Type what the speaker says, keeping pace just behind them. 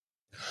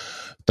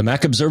The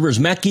Mac Observer's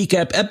Mac Geek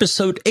App,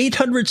 episode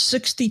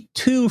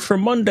 862 for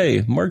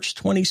Monday, March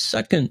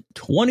 22nd,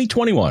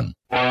 2021.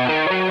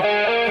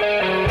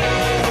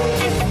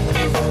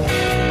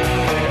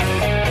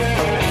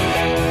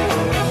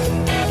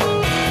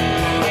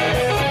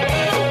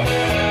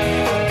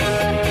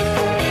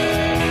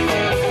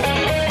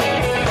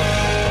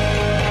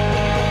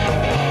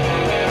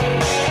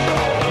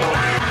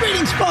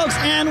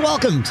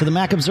 Welcome to the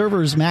Mac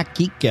Observer's Mac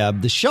Geek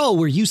Gab, the show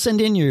where you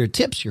send in your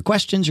tips, your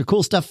questions, your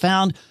cool stuff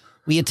found.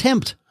 We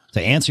attempt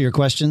to answer your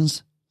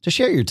questions, to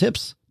share your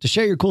tips, to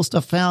share your cool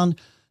stuff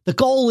found. The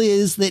goal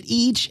is that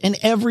each and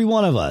every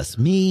one of us,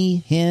 me,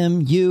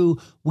 him, you,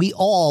 we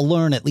all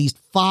learn at least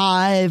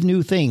 5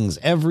 new things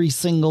every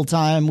single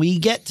time we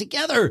get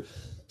together.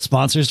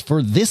 Sponsors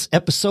for this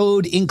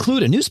episode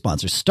include a new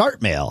sponsor,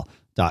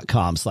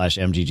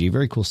 startmail.com/MGG.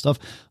 Very cool stuff.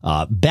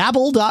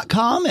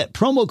 Babbel.com at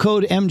promo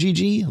code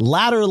MGG,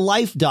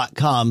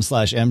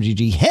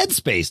 ladderlife.com/MGG,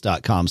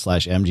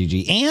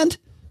 headspace.com/MGG, and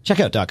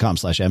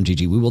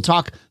checkout.com/MGG. We will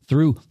talk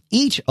through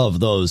each of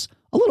those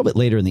a little bit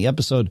later in the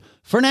episode.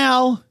 For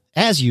now,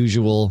 as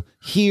usual,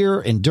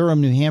 here in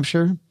Durham, New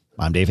Hampshire,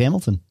 I'm Dave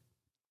Hamilton.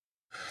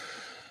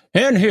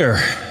 And here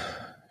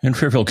in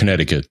Fairfield,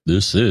 Connecticut,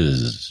 this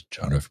is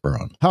John F.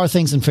 Braun. How are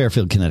things in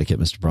Fairfield, Connecticut,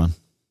 Mr. Braun?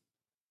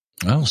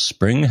 Well,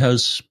 spring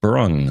has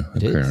sprung,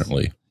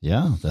 apparently.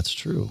 Yeah, that's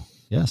true.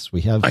 Yes, we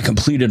have. I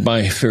completed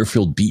my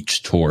Fairfield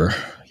Beach tour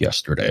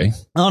yesterday.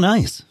 Oh,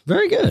 nice.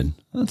 Very good.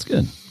 That's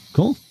good.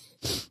 Cool.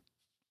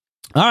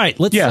 All right.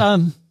 Let's.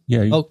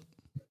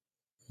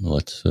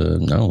 Let's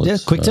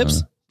quick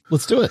tips.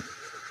 Let's do it.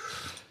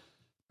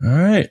 All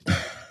right.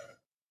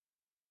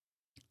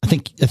 I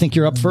think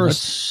you're up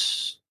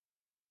first.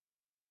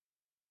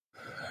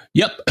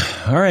 Yep.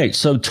 All right.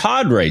 So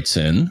Todd writes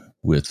in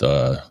with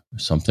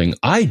something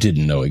I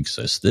didn't know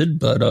existed,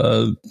 but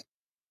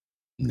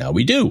now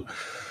we do.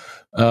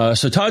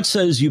 So Todd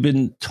says, you've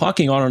been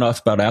talking on and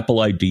off about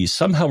Apple IDs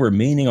somehow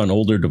remaining on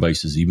older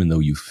devices, even though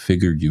you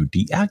figured you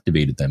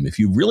deactivated them. If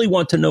you really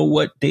want to know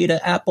what data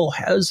Apple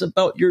has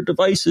about your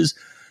devices,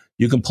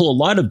 you can pull a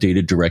lot of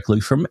data directly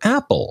from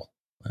Apple.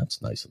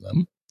 That's nice of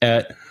them.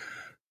 At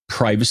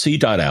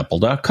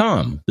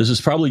privacy.apple.com. This is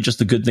probably just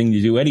a good thing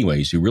to do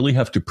anyways. You really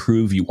have to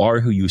prove you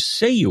are who you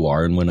say you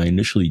are. And when I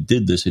initially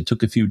did this, it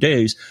took a few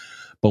days.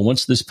 But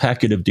once this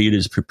packet of data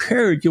is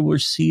prepared, you'll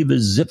receive a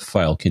zip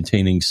file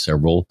containing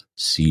several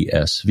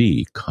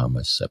CSV,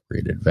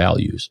 separated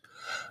values.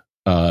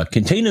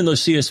 Contained in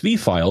those CSV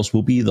files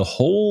will be a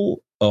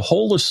whole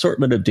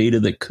assortment of data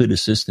that could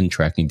assist in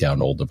tracking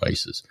down old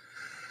devices.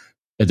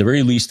 At the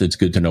very least, it's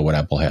good to know what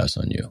Apple has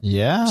on you.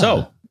 Yeah.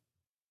 So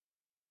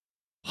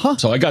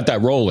I got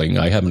that rolling.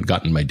 I haven't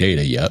gotten my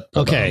data yet.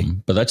 But, okay.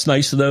 But that's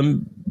nice of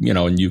them,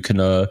 and you can,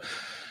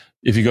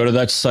 if you go to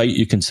that site,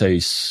 you can say,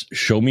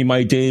 show me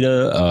my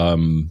data,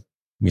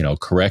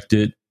 correct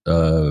it,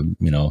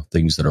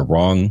 things that are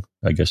wrong.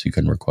 I guess you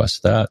can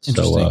request that.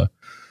 So,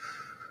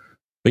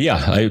 but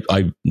yeah,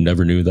 I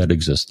never knew that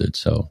existed.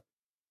 So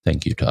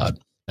thank you, Todd.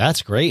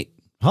 That's great.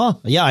 Huh?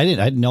 Yeah, I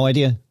had no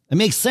idea. It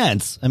makes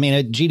sense. I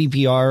mean,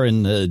 GDPR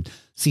and the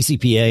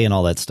CCPA and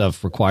all that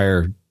stuff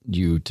require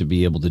you to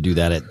be able to do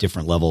that at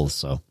different levels.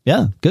 So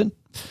yeah, good.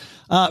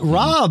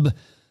 Rob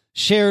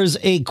shares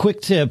a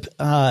quick tip.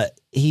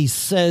 He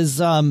says,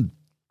 I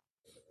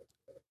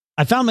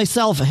found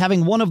myself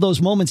having one of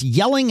those moments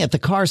yelling at the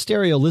car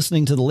stereo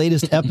listening to the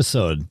latest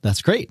episode.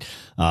 That's great.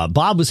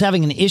 Bob was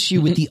having an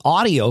issue with the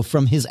audio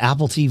from his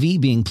Apple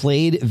TV being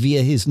played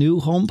via his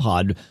new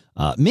HomePod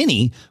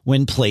Mini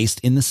when placed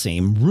in the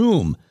same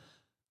room.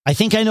 I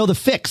think I know the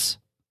fix.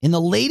 In the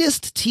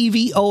latest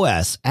TV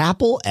OS,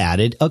 Apple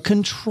added a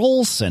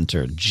control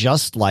center,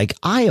 just like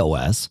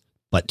iOS,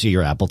 but to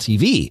your Apple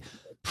TV.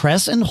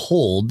 Press and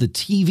hold the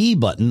TV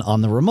button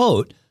on the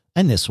remote,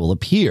 and this will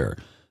appear.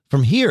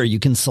 From here, you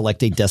can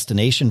select a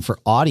destination for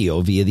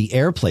audio via the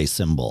AirPlay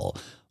symbol.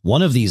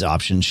 One of these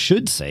options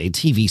should say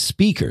TV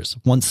speakers.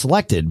 Once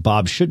selected,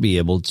 Bob should be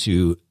able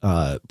to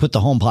put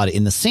the HomePod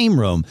in the same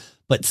room,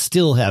 but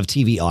still have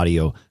TV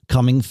audio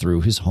coming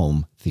through his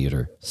home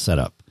theater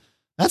setup.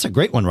 That's a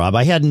great one, Rob.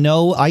 I had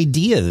no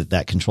idea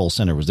that control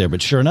center was there,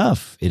 but sure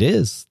enough, it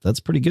is. That's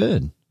pretty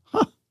good.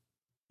 Huh.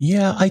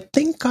 Yeah, I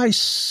think I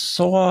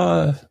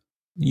saw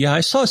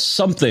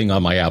something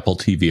on my Apple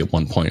TV at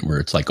one point where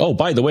it's like, oh,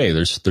 by the way,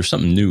 there's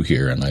something new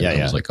here. And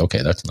I was like,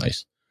 okay, that's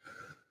nice.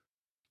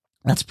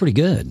 That's pretty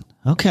good.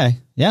 Okay.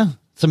 Yeah.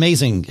 It's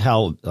amazing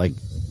how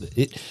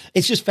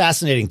it's just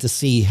fascinating to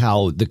see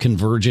how the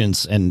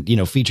convergence and,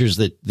 features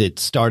that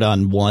start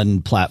on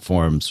one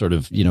platform sort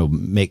of,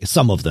 make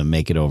some of them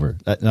make it over.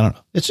 I don't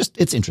know.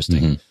 It's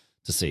interesting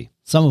to see.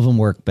 Some of them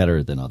work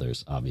better than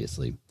others,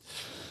 obviously.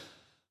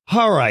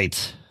 All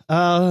right.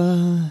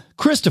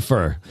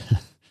 Christopher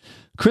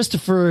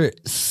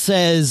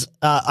says,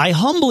 I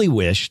humbly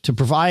wish to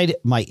provide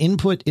my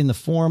input in the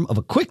form of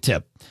a quick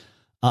tip.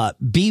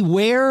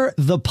 Beware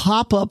the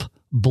pop-up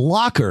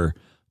blocker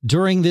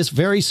during this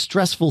very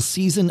stressful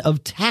season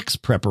of tax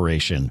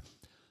preparation.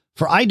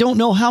 For I don't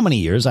know how many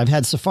years I've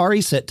had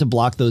Safari set to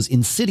block those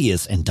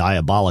insidious and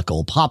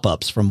diabolical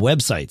pop-ups from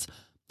websites.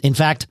 In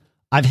fact,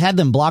 I've had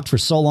them blocked for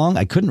so long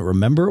I couldn't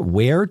remember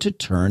where to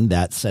turn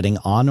that setting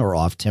on or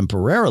off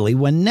temporarily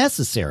when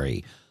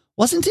necessary.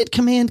 Wasn't it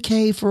Command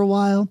K for a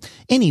while?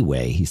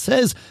 Anyway, he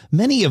says,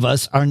 many of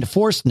us are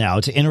forced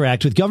now to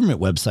interact with government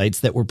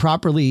websites that were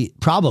probably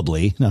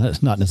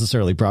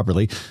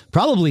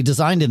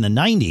designed in the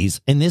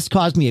 90s, and this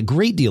caused me a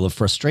great deal of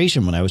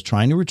frustration when I was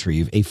trying to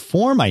retrieve a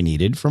form I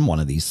needed from one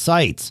of these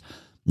sites.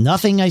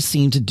 Nothing I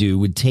seemed to do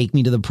would take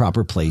me to the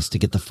proper place to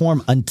get the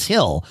form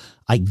until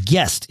I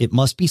guessed it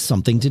must be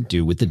something to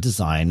do with the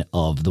design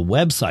of the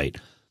website.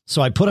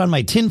 So I put on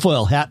my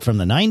tinfoil hat from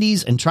the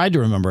 90s and tried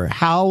to remember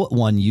how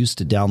one used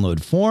to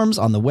download forms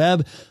on the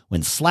web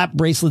when slap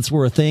bracelets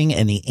were a thing,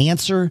 and the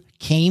answer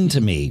came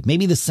to me.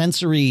 Maybe the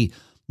sensory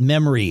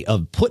memory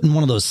of putting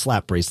one of those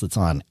slap bracelets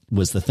on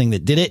was the thing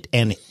that did it,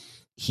 and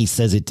he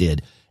says it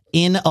did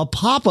in a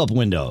pop-up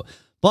window.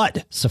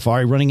 But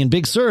Safari running in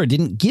Big Sur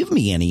didn't give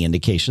me any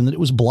indication that it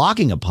was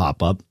blocking a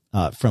pop-up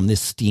from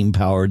this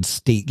steam-powered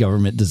state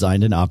government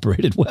designed and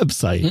operated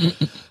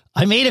website.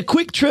 I made a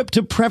quick trip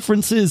to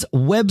Preferences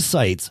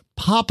Websites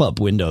pop-up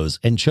windows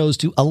and chose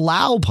to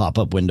allow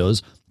pop-up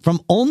windows from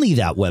only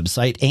that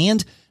website,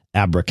 and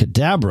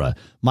abracadabra,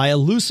 my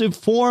elusive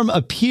form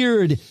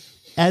appeared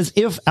as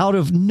if out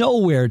of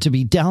nowhere to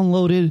be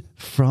downloaded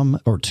from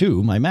or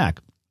to my Mac.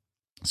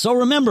 So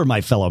remember, my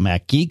fellow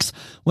Mac geeks,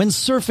 when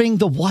surfing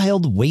the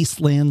wild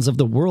wastelands of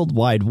the World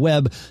Wide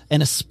Web,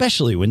 and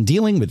especially when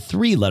dealing with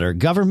three-letter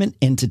government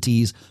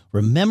entities,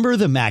 remember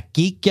the Mac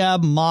Geek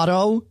Gab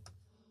motto: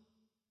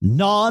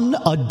 non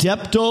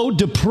Adepto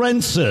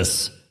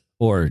Deprensus,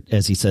 or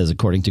as he says,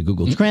 according to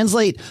Google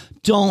Translate,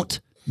 don't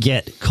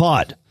get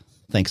caught.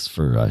 Thanks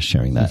for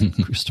sharing that,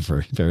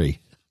 Christopher. Very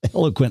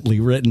eloquently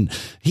written.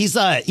 He's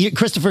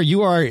Christopher,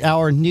 you are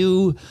our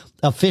new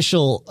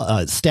official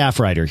staff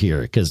writer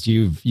here, because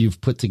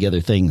you've put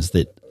together things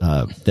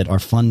that are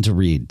fun to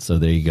read. So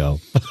there you go.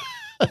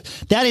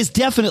 That is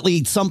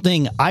definitely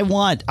something I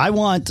want.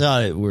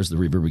 Where's the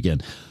reverb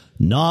again?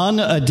 Non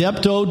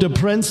Adepto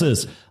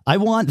Deprensus. I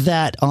want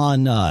that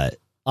on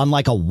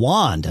like a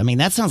wand. I mean,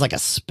 that sounds like a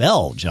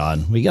spell,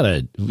 John. We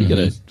gotta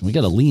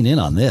lean in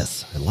on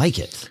this. I like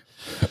it.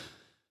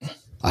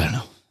 I don't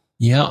know.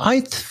 Yeah,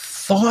 I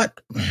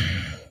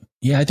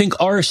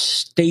think our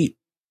state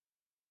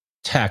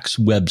tax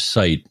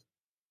website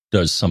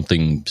does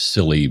something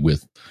silly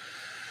with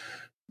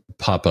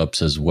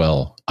pop-ups as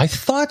well. I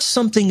thought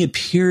something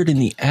appeared in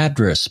the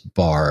address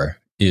bar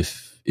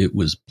if it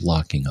was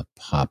blocking a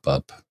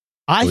pop-up.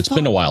 It's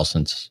been a while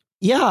since.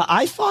 Yeah,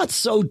 I thought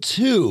so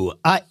too.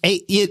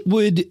 It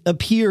would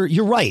appear,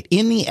 you're right,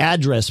 in the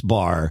address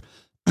bar.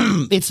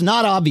 It's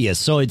not obvious,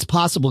 so it's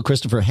possible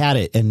Christopher had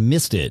it and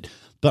missed it.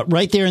 But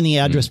right there in the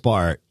address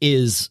bar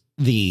is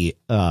the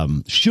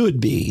should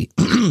be,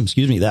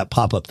 excuse me, that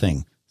pop-up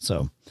thing.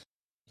 So,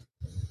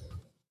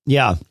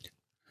 yeah,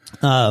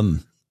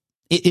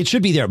 it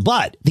should be there.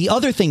 But the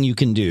other thing you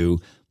can do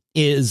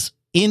is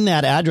in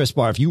that address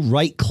bar, if you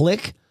right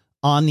click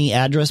on the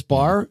address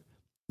bar,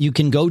 you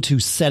can go to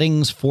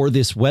settings for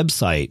this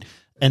website,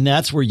 and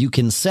that's where you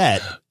can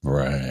set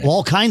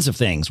all kinds of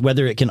things,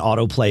 whether it can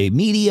autoplay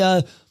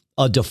media,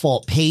 a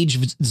default page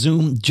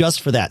zoom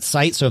just for that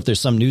site. So if there's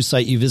some new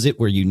site you visit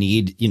where you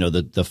need,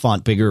 the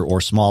font bigger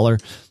or smaller,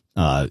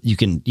 you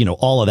can,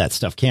 all of that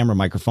stuff, camera,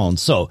 microphone.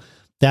 So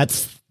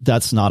that's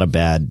not a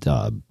bad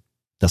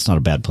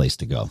place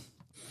to go.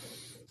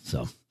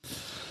 So,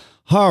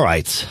 all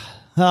right.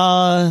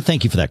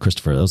 Thank you for that,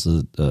 Christopher. That was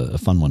a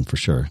fun one for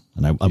sure.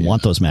 And I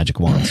want those magic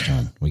wands,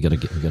 John. We gotta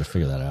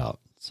figure that out.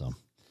 So,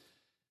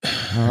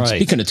 all right.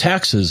 Speaking of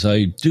taxes,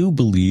 I do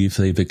believe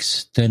they've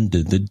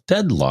extended the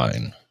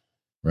deadline,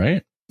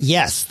 right?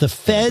 Yes. The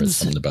feds,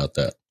 something about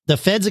that. The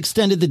feds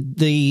extended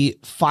the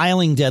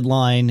filing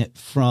deadline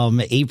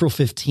from April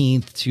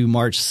 15th to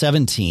March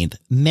 17th.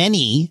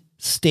 Many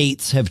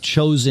states have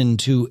chosen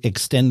to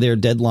extend their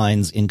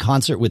deadlines in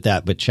concert with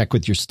that, but check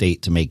with your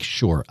state to make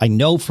sure. I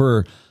know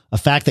for a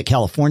fact that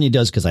California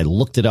does, because I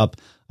looked it up.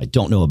 I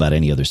don't know about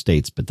any other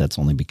states, but that's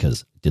only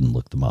because I didn't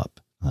look them up.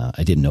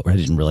 I didn't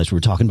realize we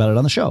were talking about it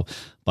on the show,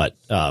 but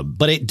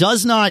it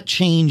does not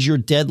change your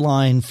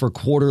deadline for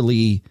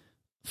quarterly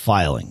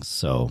filings.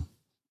 So,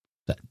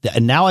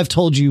 and now I've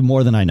told you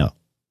more than I know,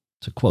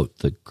 to quote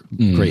the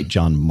great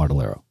John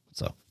Martellero.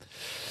 So,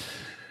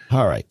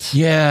 all right.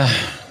 Yeah.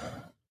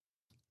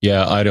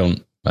 I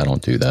don't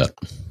do that.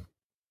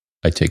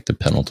 I take the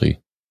penalty.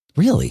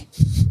 Really?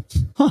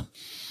 Huh.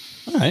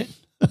 All right.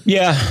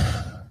 Yeah.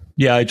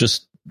 I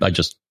just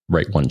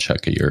write one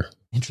check a year.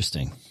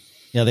 Interesting.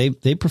 Yeah, they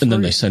prefer. And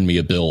then they send me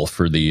a bill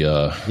for the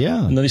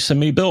and then they send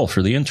me a bill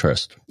for the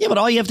interest. Yeah, but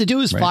all you have to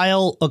do is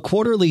file a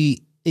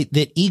quarterly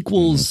that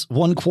equals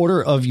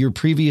 1/4 of your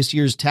previous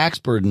year's tax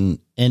burden,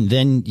 and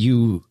then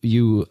you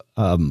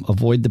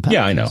avoid the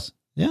penalties.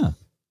 Yeah, I know.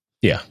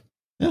 Yeah.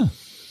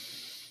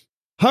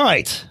 All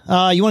right.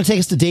 You want to take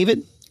us to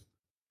David?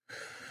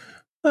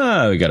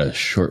 We got a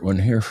short one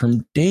here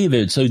from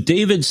David. So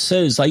David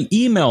says, I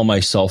email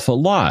myself a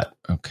lot.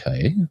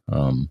 Okay.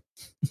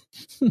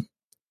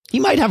 He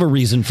might have a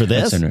reason for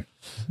this.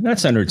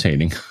 That's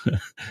entertaining.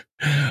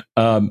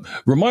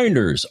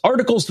 Reminders,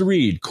 articles to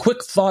read,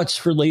 quick thoughts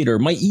for later.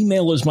 My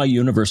email is my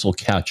universal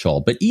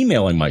catch-all, but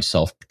emailing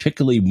myself,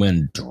 particularly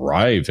when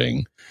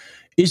driving,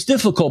 is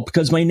difficult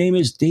because my name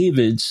is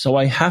David, so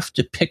I have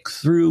to pick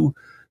through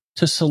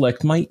to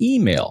select my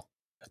email.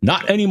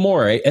 Not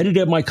anymore. I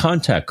edited my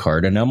contact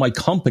card, and now my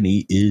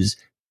company is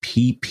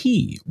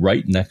PP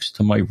right next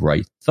to my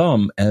right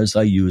thumb as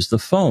I use the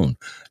phone.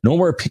 No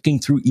more picking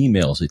through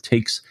emails. It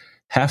takes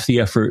half the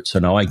effort, so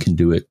now I can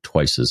do it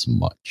twice as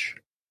much.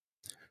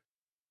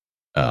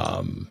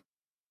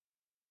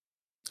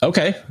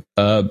 Okay.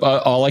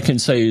 All I can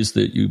say is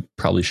that you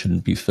probably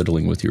shouldn't be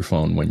fiddling with your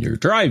phone when you're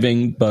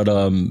driving, but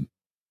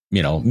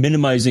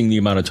minimizing the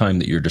amount of time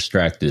that you're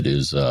distracted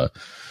is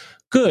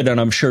good, and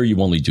I'm sure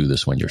you only do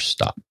this when you're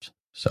stopped.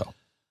 So,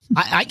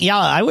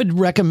 I would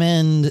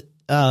recommend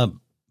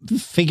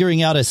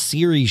figuring out a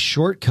Siri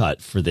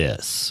shortcut for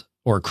this,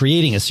 or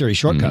creating a Siri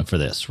shortcut for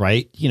this,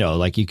 right?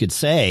 Like you could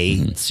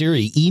say,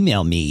 Siri,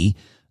 email me,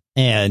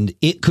 and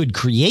it could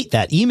create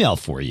that email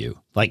for you,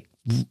 like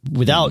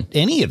without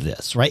any of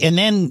this, right? And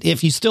then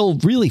if you still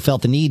really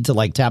felt the need to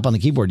like tap on the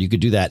keyboard, you could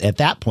do that at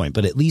that point.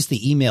 But at least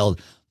the email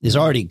is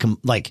already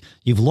like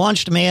you've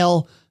launched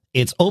mail.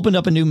 It's opened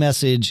up a new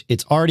message.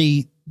 It's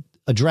already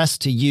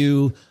addressed to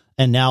you.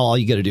 And now all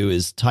you got to do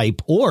is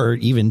type or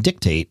even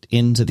dictate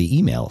into the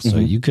email. So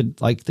you could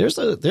like, there's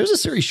a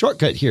Siri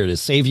shortcut here to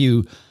save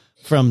you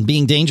from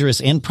being dangerous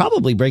and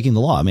probably breaking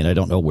the law. I mean, I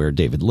don't know where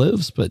David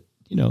lives, but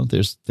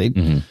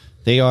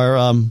they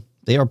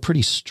are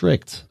pretty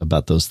strict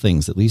about those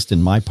things, at least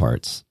in my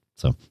parts.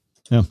 So,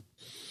 yeah.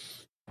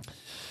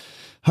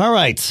 All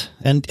right.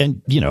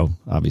 And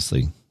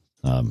obviously,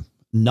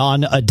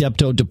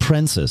 non-Adepto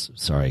Deprensus.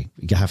 Sorry,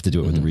 you have to do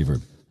it with the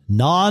reverb.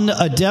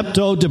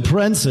 Non-Adepto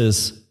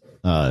Deprensus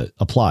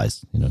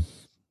applies.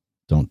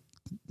 Don't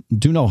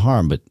do no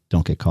harm, but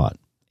don't get caught.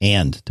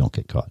 And don't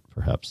get caught,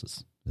 perhaps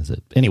is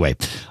it. Anyway,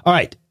 all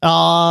right.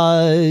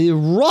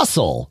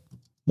 Russell,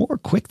 more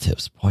quick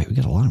tips. Boy, we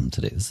got a lot of them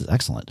today. This is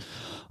excellent.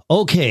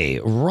 Okay,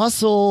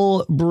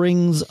 Russell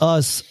brings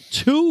us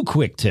 2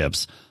 quick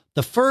tips.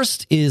 The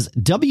first is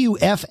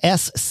WFSCTL.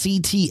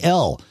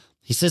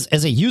 He says,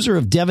 as a user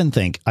of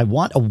DevonThink, I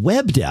want a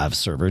WebDAV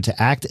server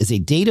to act as a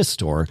data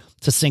store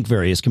to sync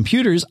various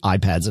computers,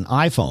 iPads, and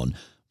iPhone.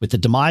 With the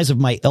demise of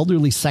my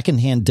elderly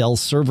secondhand Dell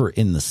server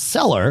in the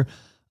cellar,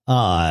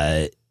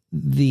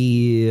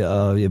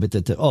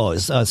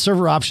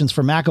 server options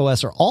for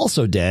macOS are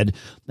also dead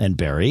and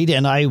buried,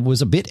 and I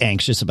was a bit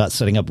anxious about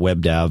setting up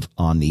WebDAV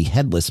on the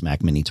headless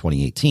Mac Mini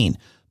 2018.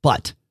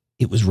 But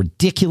it was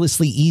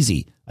ridiculously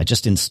easy. I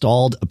just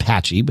installed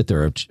Apache, but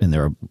there are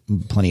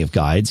plenty of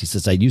guides. He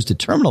says I used a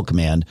terminal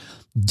command,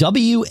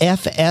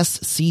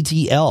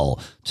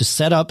 WFSCTL, to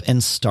set up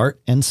and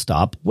start and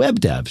stop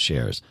WebDAV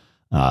shares.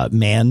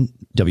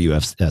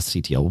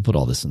 WFSCTL, we'll put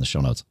all this in the show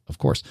notes, of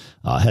course,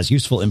 has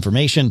useful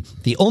information.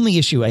 The only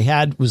issue I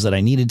had was that I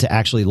needed to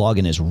actually log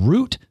in as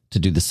root to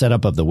do the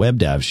setup of the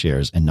WebDAV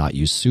shares and not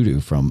use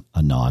sudo from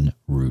a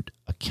non-root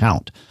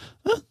account.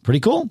 Pretty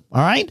cool.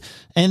 All right.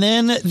 And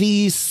then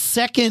the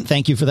second,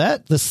 thank you for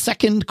that. The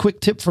second quick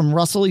tip from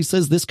Russell, he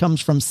says this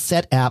comes from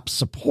SetApp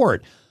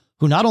Support,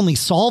 who not only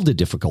solved a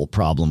difficult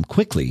problem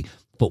quickly,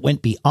 but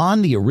went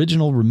beyond the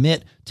original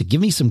remit to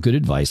give me some good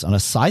advice on a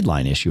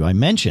sideline issue I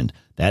mentioned.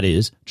 That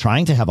is,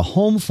 trying to have a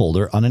home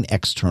folder on an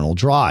external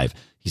drive.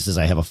 He says,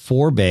 I have a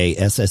 4-bay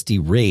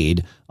SSD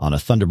RAID on a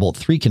Thunderbolt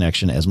 3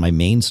 connection as my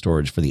main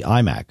storage for the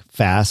iMac.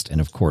 Fast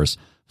and, of course,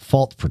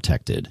 fault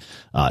protected.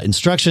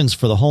 Instructions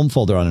for the home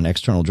folder on an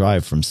external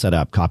drive from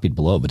SetApp copied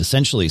below, but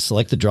essentially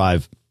select the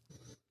drive,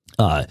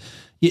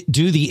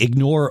 do the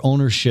ignore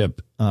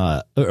ownership,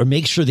 or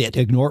make sure that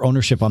ignore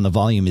ownership on the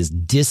volume is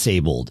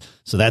disabled.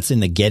 So that's in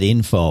the get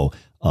info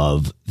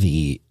of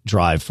the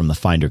drive from the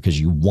Finder,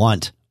 because you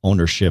want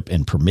ownership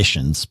and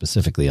permissions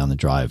specifically on the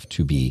drive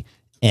to be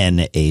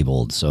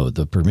enabled. So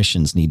the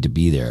permissions need to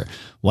be there.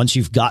 Once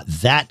you've got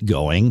that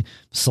going,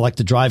 select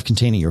the drive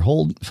containing your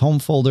home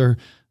folder.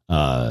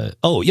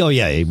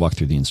 You walk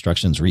through the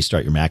instructions,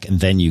 restart your Mac, and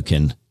then you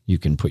can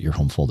put your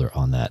home folder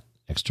on that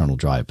external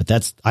drive. But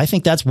I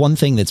think that's one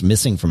thing that's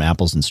missing from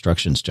Apple's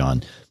instructions,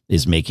 John,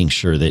 is making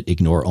sure that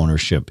ignore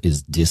ownership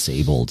is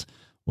disabled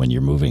when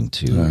you're moving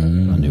to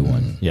a new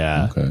one.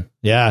 Yeah. Okay.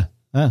 Yeah.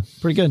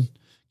 Pretty good.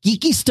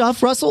 Geeky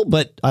stuff, Russell,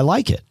 but I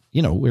like it.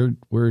 We're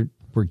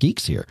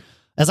geeks here.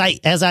 As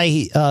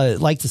I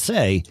like to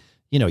say,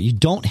 you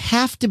don't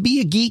have to be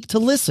a geek to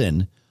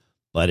listen,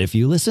 but if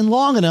you listen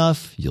long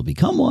enough, you'll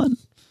become one.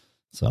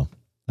 So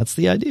that's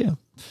the idea.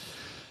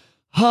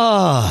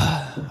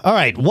 All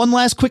right. One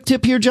last quick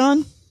tip here,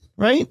 John,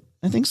 right?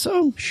 I think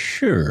so.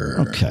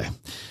 Sure. Okay.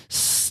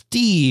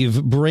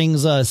 Steve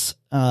brings us,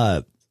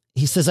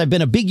 he says, I've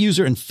been a big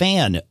user and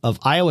fan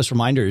of iOS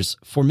reminders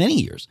for many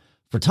years,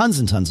 for tons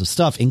and tons of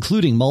stuff,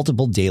 including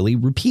multiple daily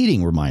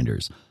repeating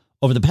reminders.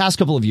 Over the past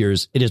couple of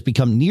years, it has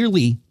become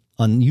nearly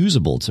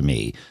unusable to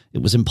me.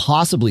 It was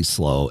impossibly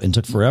slow and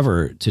took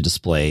forever to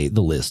display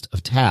the list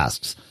of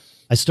tasks.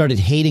 I started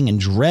hating and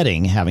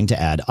dreading having to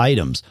add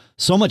items,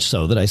 so much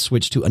so that I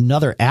switched to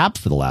another app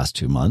for the last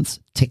 2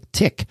 months,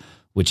 Tick,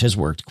 which has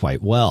worked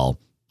quite well.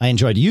 I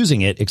enjoyed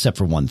using it, except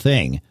for one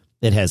thing.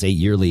 It has a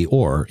yearly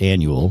or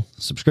annual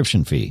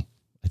subscription fee.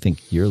 I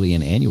think yearly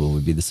and annual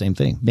would be the same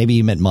thing. Maybe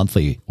you meant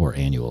monthly or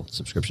annual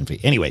subscription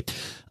fee. Anyway,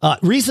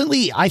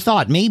 recently I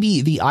thought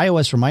maybe the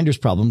iOS reminders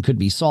problem could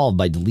be solved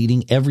by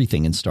deleting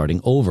everything and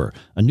starting over,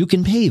 a nuke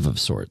and pave of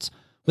sorts.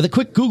 With a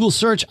quick Google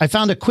search, I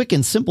found a quick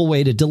and simple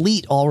way to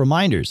delete all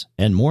reminders,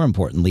 and more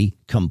importantly,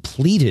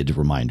 completed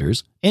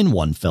reminders in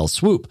one fell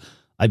swoop.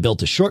 I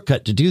built a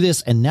shortcut to do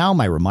this, and now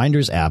my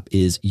reminders app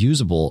is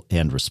usable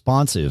and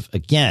responsive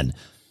again.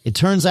 It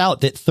turns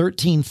out that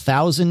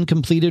 13,000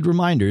 completed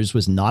reminders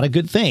was not a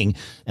good thing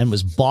and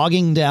was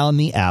bogging down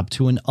the app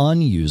to an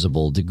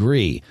unusable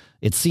degree.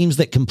 It seems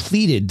that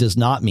completed does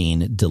not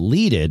mean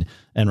deleted,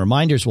 and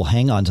reminders will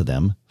hang on to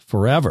them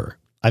forever.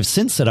 I've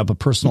since set up a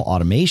personal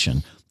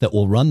automation that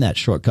will run that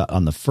shortcut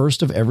on the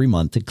first of every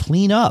month to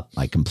clean up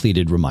my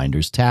completed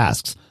reminders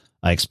tasks.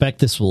 I expect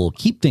this will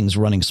keep things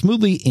running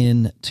smoothly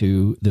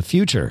into the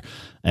future.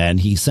 And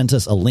he sent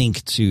us a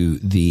link to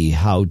the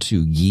How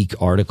to Geek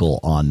article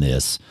on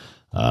this.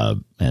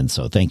 And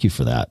so thank you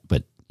for that.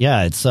 But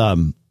yeah,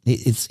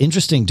 it's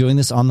interesting doing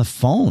this on the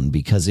phone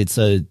because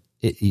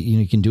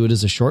you can do it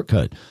as a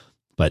shortcut,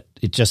 but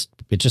it just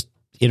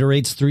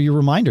iterates through your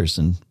reminders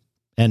and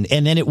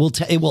then it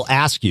will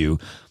ask you,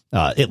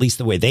 at least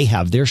the way they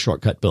have their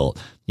shortcut built,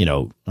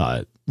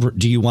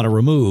 do you want to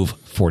remove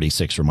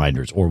 46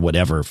 reminders or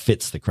whatever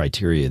fits the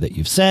criteria that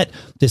you've set?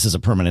 This is a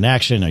permanent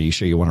action. Are you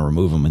sure you want to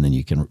remove them? And then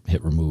you can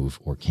hit remove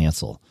or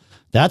cancel.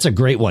 That's a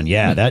great one.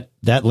 Yeah,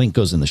 that link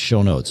goes in the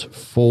show notes.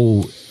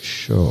 Full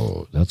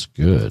show. That's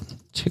good.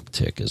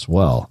 Tick as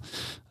well.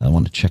 I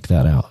want to check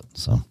that out.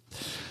 So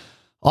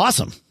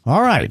awesome.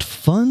 All right.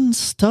 Fun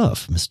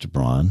stuff, Mr.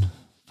 Braun.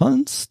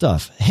 Fun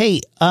stuff. Hey,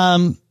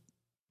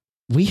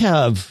 we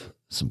have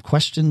some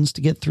questions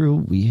to get through.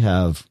 We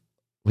have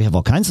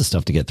all kinds of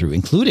stuff to get through,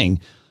 including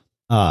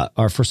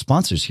our first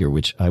sponsors here,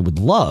 which I would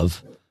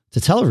love to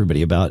tell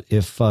everybody about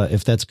if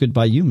that's good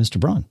by you, Mr.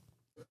 Braun.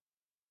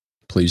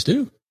 Please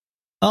do.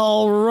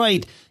 All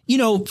right.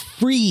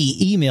 Free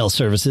email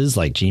services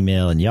like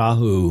Gmail and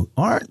Yahoo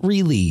aren't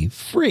really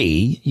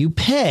free. You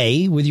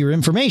pay with your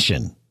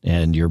information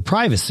and your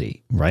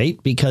privacy,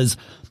 right? Because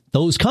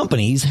those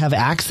companies have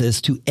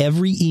access to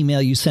every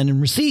email you send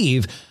and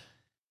receive.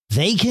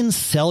 They can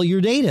sell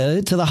your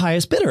data to the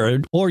highest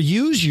bidder or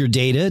use your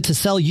data to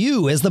sell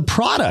you as the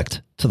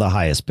product to the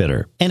highest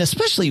bidder. And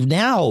especially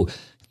now,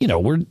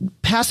 we're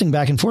passing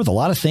back and forth a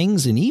lot of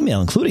things in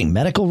email, including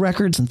medical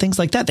records and things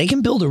like that. They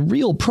can build a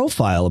real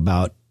profile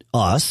about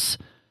us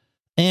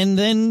and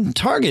then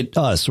target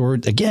us or,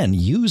 again,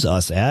 use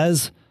us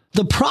as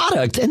the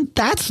product. And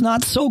that's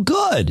not so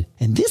good.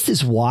 And this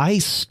is why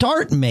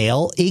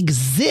StartMail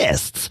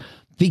exists,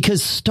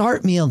 because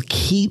StartMail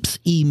keeps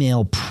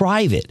email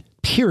private.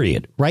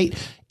 Period, right?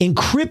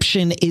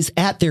 Encryption is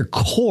at their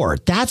core.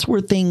 That's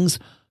where things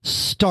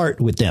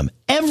start with them.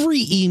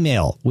 Every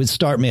email with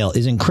StartMail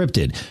is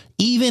encrypted,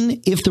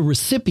 even if the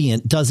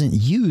recipient doesn't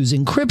use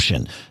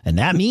encryption. And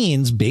that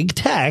means big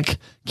tech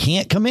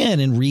can't come in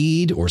and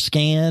read or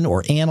scan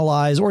or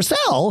analyze or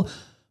sell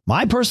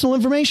my personal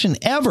information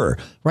ever,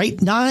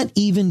 right? Not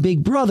even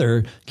Big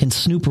Brother can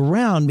snoop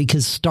around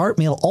because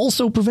StartMail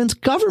also prevents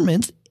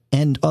governments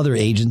and other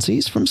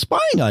agencies from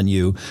spying on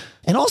you.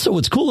 And also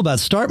what's cool about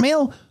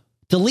StartMail,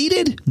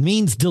 deleted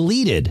means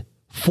deleted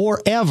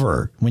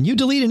forever. When you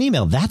delete an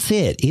email, that's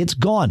it. It's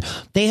gone.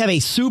 They have a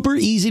super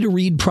easy to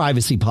read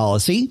privacy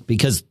policy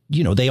because,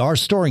 they are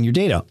storing your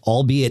data,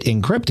 albeit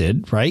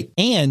encrypted, right?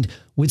 And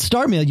with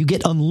StartMail, you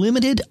get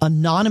unlimited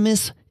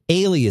anonymous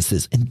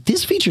aliases. And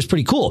this feature is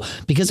pretty cool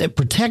because it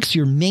protects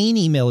your main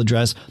email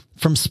address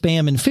from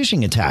spam and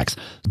phishing attacks.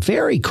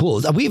 Very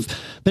cool. We've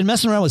been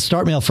messing around with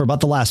StartMail for about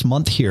the last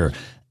month here.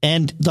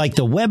 And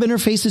the web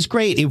interface is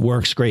great. It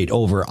works great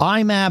over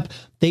IMAP.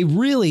 They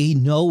really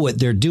know what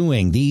they're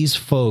doing. These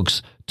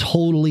folks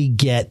totally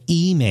get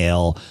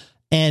email.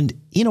 And,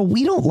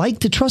 we don't like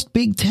to trust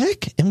big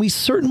tech, and we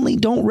certainly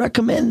don't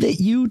recommend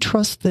that you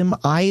trust them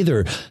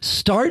either.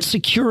 Start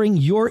securing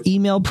your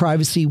email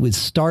privacy with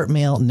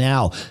StartMail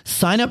now.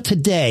 Sign up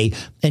today,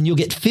 and you'll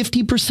get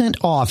 50%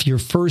 off your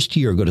first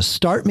year. Go to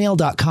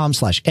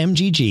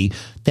startmail.com/MGG.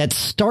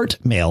 That's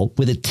StartMail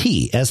with a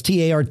T,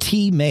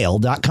 START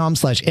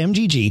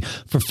mail.com/MGG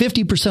for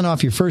 50%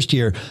 off your first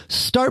year.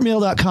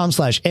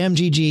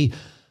 Startmail.com/MGG.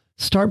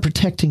 Start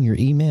protecting your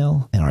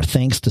email, and our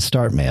thanks to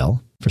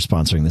StartMail for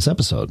sponsoring this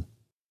episode.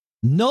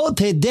 No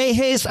te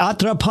dejes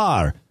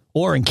atrapar,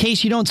 or in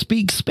case you don't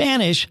speak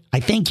Spanish, I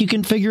think you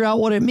can figure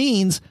out what it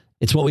means.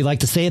 It's what we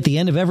like to say at the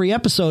end of every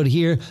episode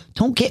here.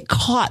 Don't get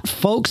caught,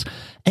 folks.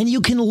 And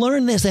you can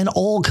learn this and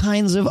all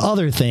kinds of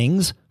other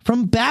things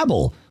from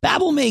Babbel.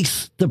 Babbel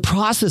makes the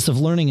process of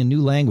learning a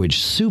new language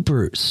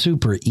super,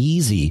 super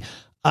easy.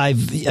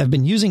 I've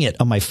been using it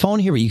on my phone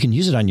here, but you can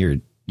use it on your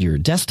your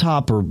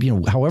desktop or,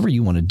 however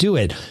you want to do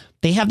it.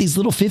 They have these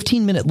little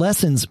 15-minute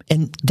lessons,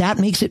 and that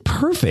makes it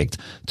perfect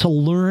to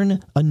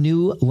learn a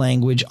new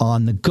language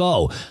on the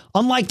go.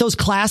 Unlike those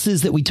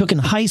classes that we took in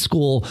high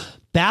school,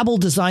 Babbel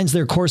designs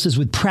their courses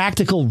with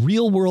practical,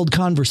 real-world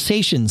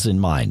conversations in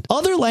mind.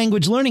 Other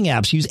language learning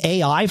apps use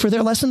AI for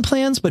their lesson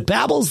plans, but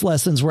Babbel's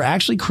lessons were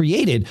actually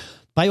created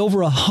by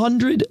over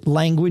 100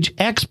 language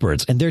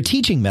experts, and their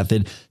teaching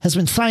method has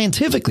been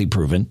scientifically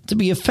proven to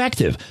be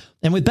effective.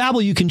 And with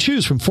Babbel, you can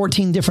choose from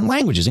 14 different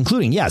languages,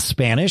 including,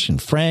 Spanish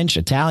and French,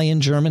 Italian,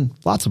 German,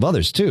 lots of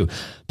others too.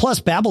 Plus,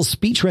 Babbel's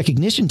speech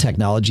recognition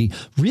technology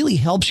really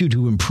helps you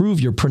to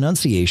improve your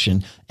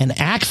pronunciation and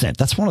accent.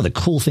 That's one of the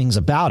cool things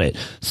about it.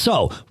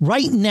 So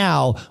right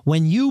now,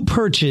 when you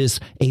purchase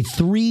a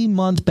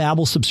 3-month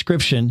Babbel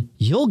subscription,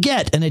 you'll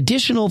get an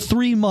additional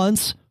 3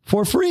 months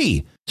for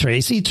free.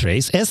 Tres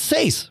es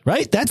seis,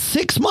 right? That's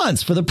 6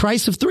 months for the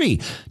price of 3.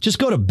 Just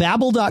go to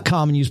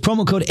Babbel.com and use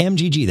promo code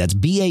MGG. That's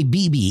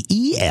BABBEL.com,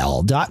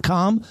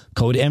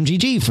 code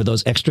MGG for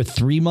those extra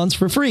 3 months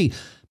for free.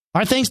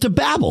 Our thanks to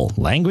Babbel,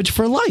 Language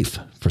for Life,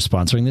 for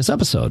sponsoring this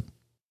episode.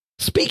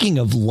 Speaking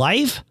of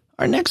life,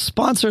 our next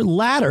sponsor,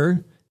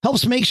 Ladder,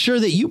 helps make sure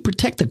that you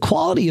protect the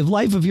quality of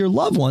life of your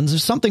loved ones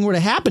if something were to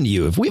happen to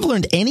you. If we've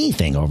learned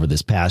anything over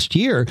this past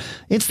year,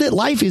 it's that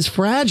life is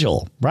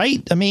fragile,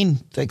 right? I mean,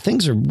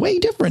 things are way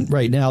different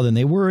right now than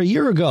they were a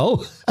year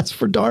ago. That's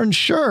for darn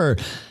sure.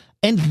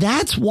 And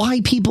that's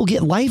why people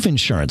get life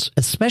insurance,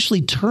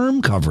 especially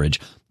term coverage,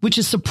 which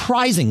is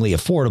surprisingly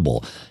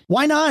affordable.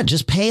 Why not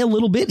just pay a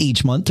little bit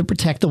each month to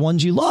protect the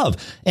ones you love?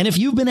 And if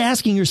you've been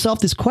asking yourself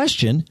this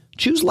question,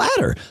 choose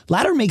Ladder.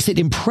 Ladder makes it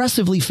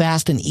impressively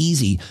fast and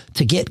easy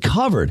to get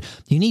covered.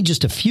 You need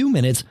just a few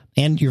minutes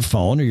and your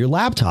phone or your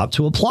laptop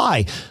to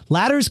apply.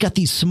 Ladder's got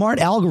these smart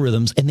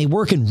algorithms and they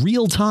work in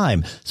real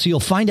time, so you'll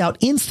find out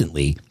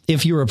instantly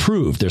if you're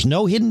approved. There's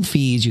no hidden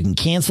fees. You can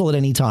cancel at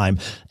any time.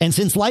 And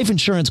since life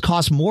insurance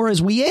costs more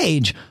as we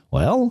age,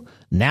 well,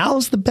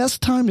 now's the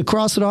best time to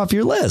cross it off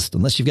your list,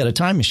 unless you've got a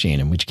time machine,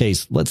 in which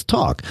case, let's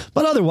talk.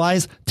 But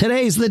otherwise,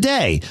 today's the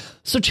day.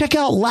 So check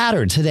out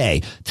Ladder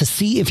today to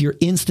see if you're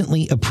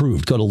instantly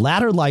approved. Go to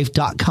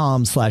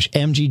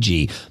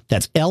ladderlife.com/MGG.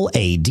 That's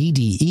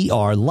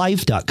LADDER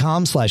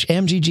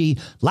life.com/MGG.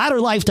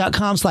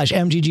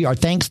 Ladderlife.com/MGG. Our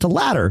thanks to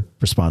Ladder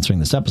for sponsoring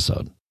this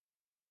episode.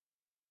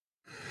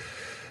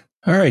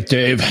 All right,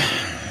 Dave,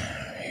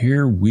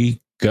 here we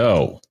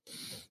go.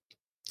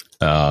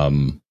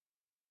 Oh,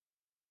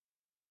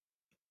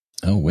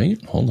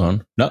 wait, hold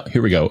on. No,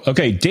 here we go.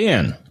 Okay,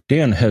 Dan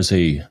has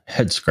a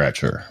head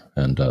scratcher,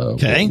 and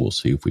we'll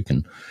see if we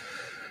can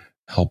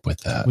help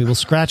with that. We will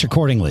scratch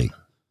accordingly.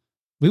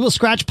 We will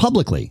scratch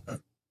publicly,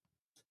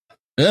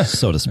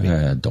 so to speak.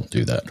 Don't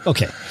do that.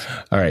 Okay.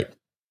 All right.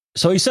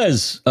 So he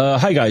says,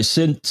 hi, guys.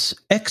 Since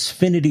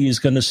Xfinity is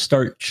going to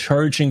start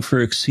charging for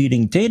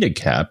exceeding data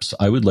caps,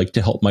 I would like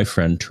to help my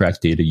friend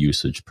track data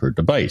usage per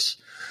device.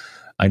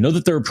 I know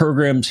that there are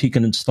programs he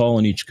can install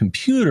on each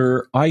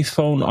computer,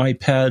 iPhone,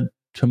 iPad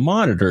to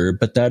monitor,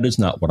 but that is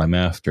not what I'm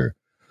after.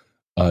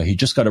 He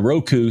just got a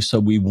Roku, so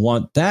we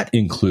want that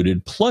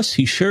included. Plus,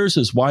 he shares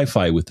his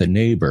Wi-Fi with a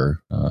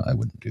neighbor. I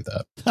wouldn't do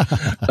that.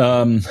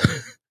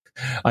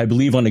 I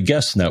believe on a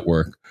guest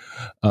network.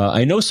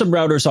 I know some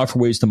routers offer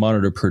ways to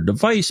monitor per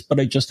device, but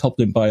I just helped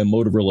him buy a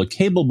Motorola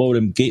cable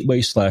modem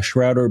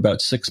gateway/router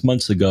about 6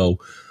 months ago,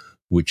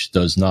 which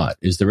does not.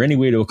 Is there any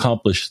way to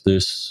accomplish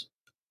this,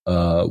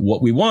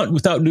 what we want,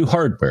 without new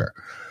hardware?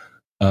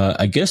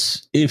 I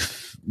guess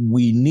if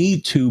we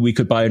need to, we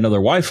could buy another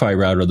Wi-Fi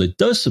router that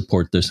does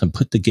support this and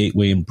put the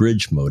gateway in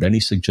bridge mode. Any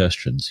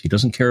suggestions? He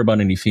doesn't care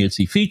about any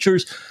fancy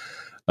features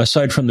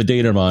aside from the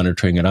data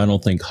monitoring, and I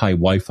don't think high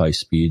Wi-Fi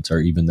speeds are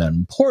even that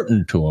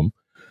important to him.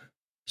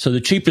 So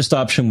the cheapest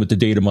option with the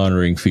data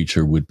monitoring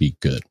feature would be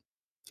good.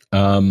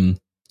 The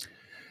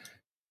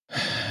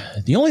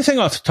only thing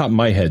off the top of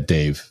my head,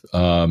 Dave,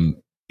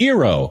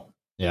 Eero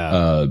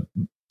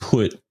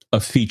put a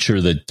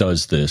feature that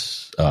does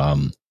this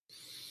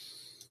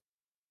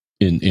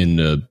in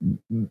an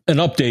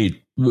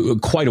update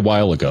quite a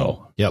while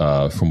ago.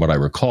 Yep. From what I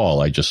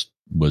recall, I just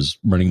was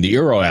running the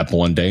Eero app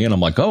one day, and I'm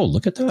like, oh,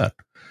 look at that.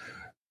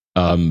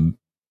 And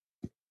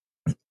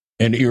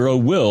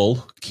Eero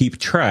will keep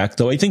track,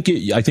 though I think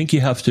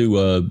you have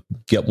to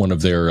get one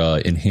of their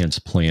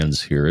enhanced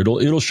plans here.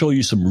 It'll show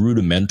you some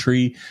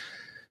rudimentary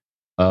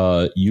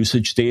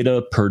usage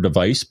data per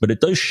device, but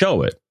it does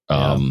show it.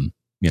 And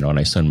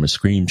I sent him a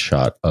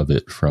screenshot of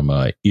it from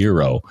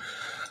Eero.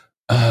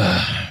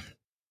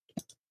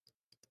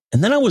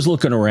 And then I was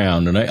looking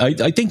around, and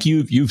I think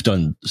you've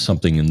done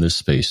something in this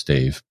space,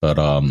 Dave, but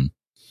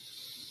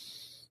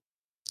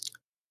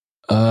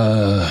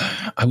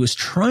I was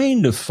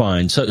trying to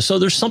find, so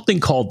there's something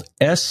called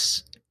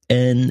SNMP,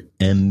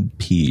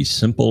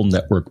 Simple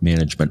Network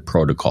Management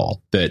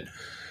Protocol, that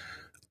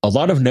a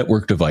lot of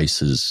network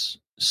devices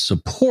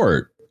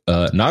support.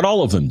 Not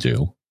all of them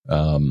do.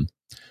 And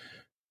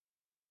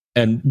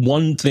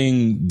one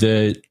thing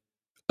that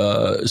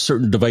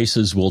certain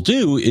devices will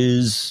do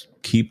is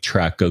keep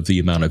track of the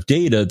amount of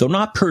data, though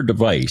not per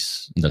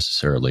device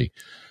necessarily.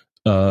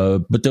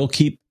 But they'll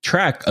keep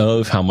track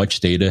of how much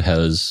data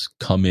has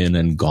come in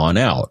and gone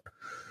out.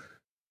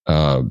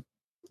 There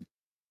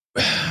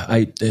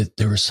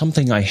was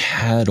something I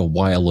had a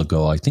while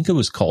ago. I think it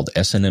was called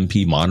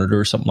SNMP Monitor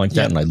or something like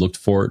that. And I looked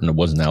for it and it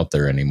wasn't out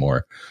there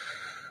anymore.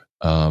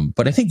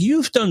 But I think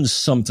you've done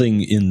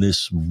something in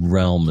this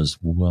realm as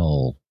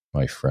well,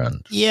 my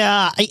friend.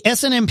 Yeah,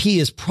 SNMP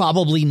is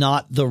probably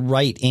not the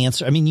right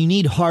answer. I mean, you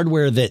need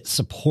hardware that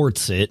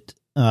supports it.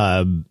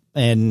 You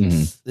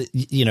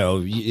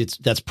know,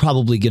 that's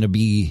probably going to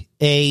be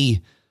you're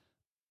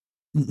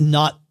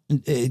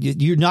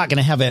not going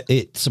to have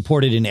it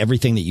supported in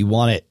everything that you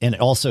want it. And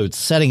also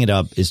setting it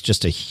up is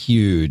just a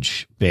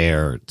huge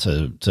bear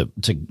to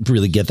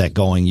really get that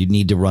going. You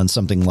need to run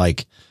something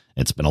like,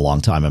 it's been a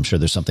long time, I'm sure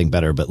there's something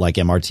better, but like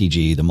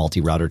MRTG, the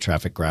multi-router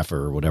traffic grapher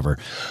or whatever.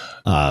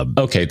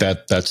 Okay.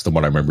 That's the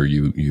one I remember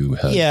you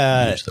had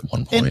used at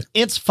one point.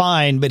 It's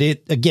fine, but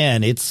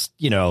it's,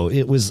 you know,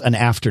 it was an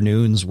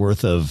afternoon's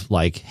worth of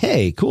like,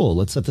 hey, cool,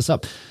 let's set this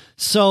up.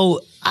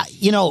 So,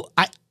 you know,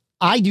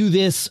 I do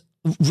this.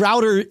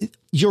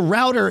 Your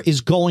router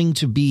is going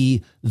to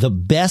be the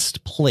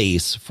best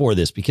place for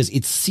this because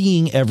it's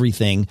seeing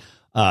everything.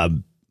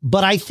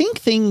 But I think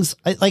things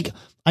like,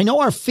 I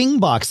know our Fing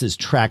boxes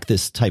track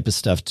this type of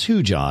stuff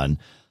too, John.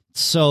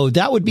 So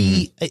that would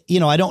be, you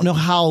know, I don't know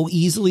how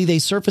easily they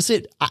surface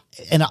it.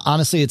 And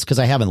honestly, it's because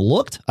I haven't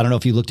looked. I don't know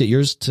if you looked at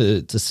yours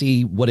to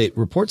see what it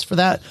reports for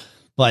that,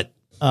 but,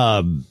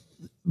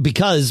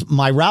 because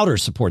my router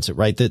supports it,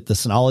 right? That the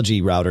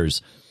Synology routers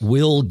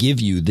will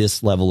give you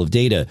this level of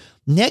data.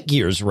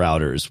 Netgear's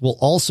routers will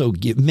also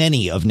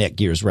many of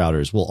Netgear's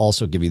routers will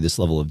also give you this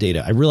level of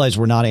data. I realize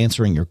we're not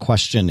answering your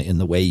question in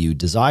the way you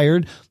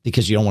desired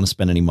because you don't want to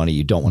spend any money.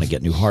 You don't want to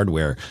get new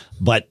hardware,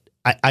 but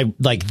I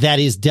like that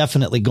is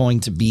definitely going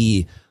to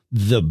be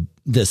the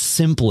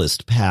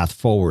simplest path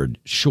forward.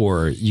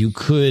 Sure. You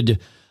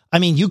could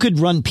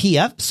run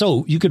PF.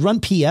 So you could run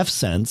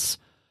PFSense,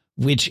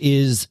 which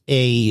is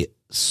a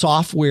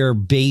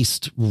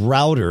software-based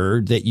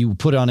router that you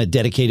put on a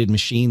dedicated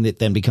machine that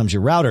then becomes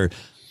your router.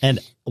 And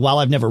while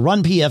I've never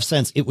run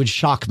PFSense, it would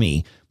shock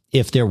me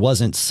if there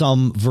wasn't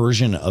some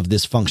version of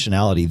this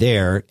functionality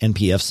there. And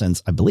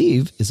PFSense, I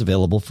believe, is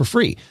available for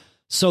free.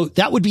 So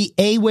that would be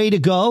a way to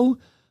go.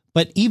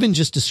 But even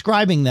just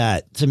describing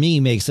that to me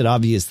makes it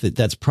obvious that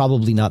that's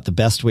probably not the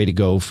best way to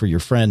go for your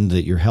friend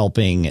that you're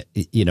helping.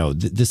 You know,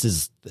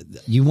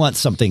 you want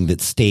something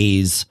that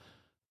stays,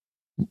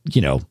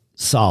 you know,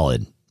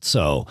 solid.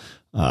 So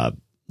a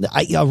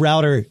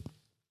router,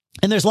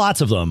 and there's lots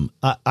of them.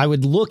 I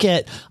would look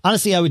at,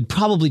 honestly, I would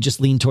probably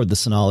just lean toward the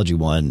Synology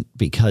one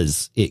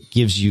because it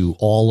gives you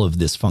all of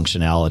this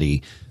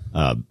functionality.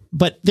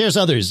 But there's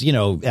others, you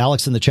know,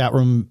 Alex in the chat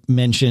room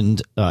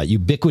mentioned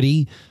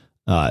Ubiquiti.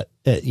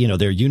 You know,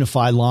 their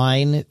Unify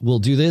line will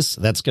do this.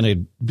 That's going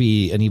to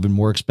be an even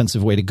more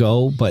expensive way to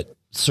go, but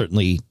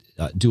certainly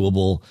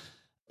doable.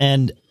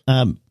 And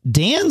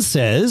Dan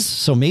says,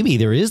 so maybe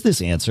there is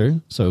this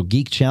answer. So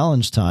Geek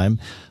Challenge time,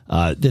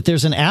 that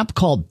there's an app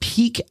called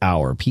Peak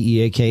Hour,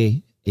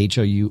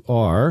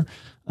 PEAKHOUR.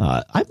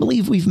 I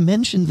believe we've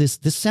mentioned this.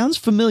 This sounds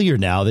familiar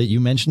now that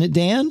you mention it,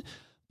 Dan,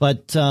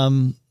 but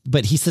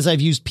he says I've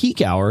used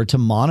Peak Hour to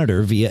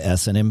monitor via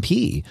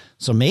SNMP.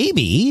 So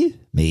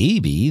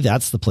maybe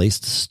that's the place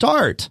to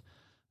start.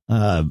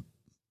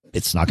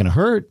 It's not going to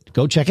hurt.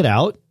 Go check it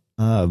out.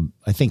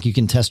 I think you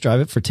can test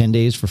drive it for 10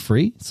 days for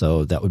free.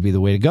 So that would be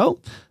the way to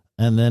go.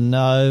 And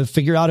then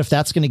figure out if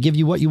that's going to give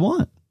you what you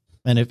want.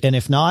 And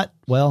if not,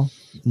 well,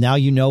 now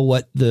you know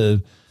what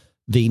the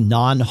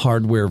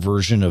non-hardware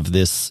version of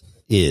this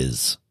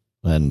is.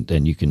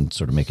 And you can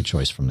sort of make a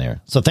choice from there.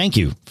 So thank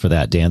you for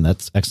that, Dan.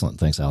 That's excellent.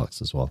 Thanks,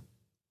 Alex, as well.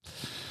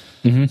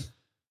 Mm-hmm.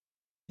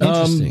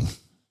 Interesting.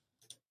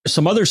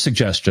 Some other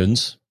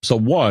suggestions. So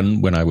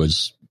one, when I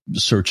was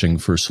searching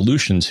for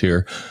solutions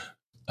here,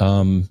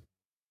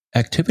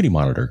 Activity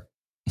Monitor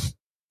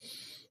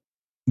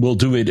will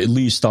do it at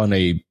least on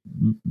a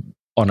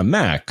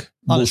Mac.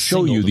 Will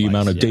show you the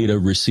amount of data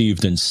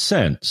received and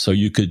sent. So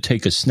you could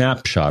take a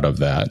snapshot of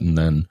that and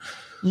then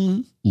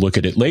look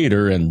at it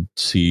later and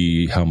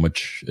see how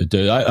much.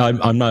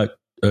 I'm not.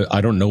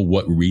 I don't know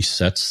what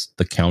resets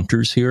the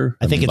counters here.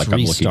 I think it's like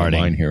restarting. I'm looking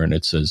at mine here, and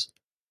it says.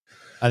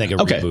 I think a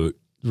reboot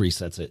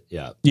resets it.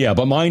 Yeah. Yeah,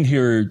 but mine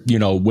here, you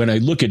know, when I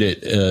look at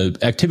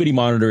it, Activity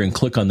Monitor and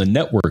click on the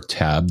Network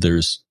tab,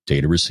 there's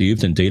data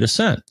received and data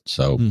sent.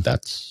 So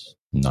that's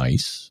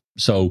nice.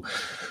 So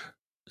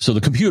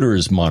the computer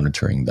is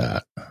monitoring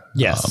that.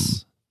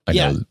 Yes. I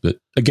know that,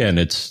 again,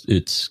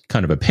 it's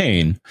kind of a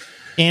pain.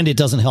 And it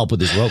doesn't help with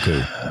this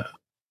Roku.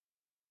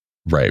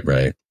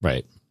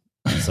 Right.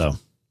 So,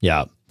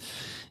 yeah.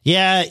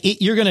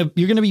 You're going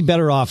to be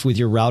better off with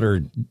your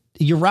router.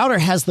 Your router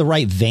has the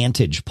right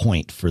vantage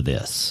point for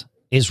this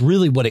is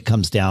really what it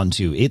comes down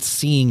to. It's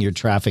seeing your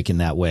traffic in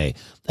that way.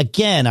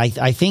 Again,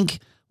 I think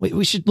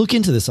we should look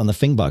into this on the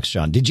Fingbox,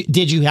 John.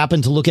 Did you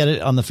happen to look at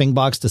it on the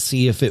Fingbox to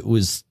see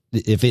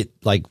if it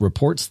like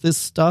reports this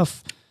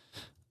stuff?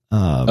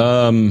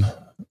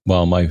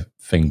 Well, my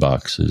Fing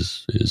box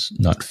is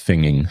not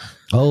finging.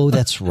 Oh,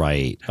 that's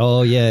right.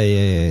 Oh,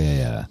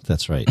 yeah.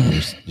 That's right.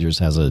 Yours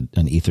has an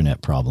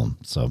Ethernet problem.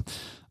 So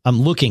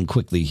I'm looking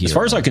quickly here. As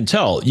far as I can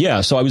tell,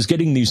 yeah. So I was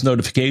getting these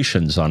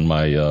notifications on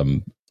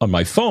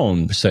my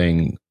phone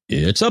saying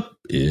it's up,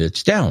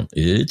 it's down,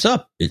 it's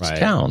up, it's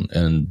down,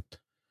 and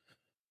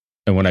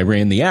when I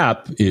ran the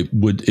app,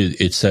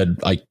 it said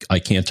I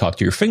can't talk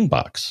to your Fing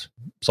box.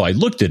 So I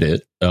looked at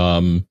it,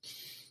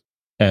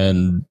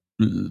 and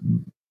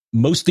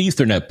most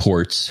Ethernet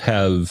ports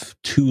have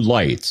two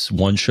lights.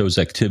 One shows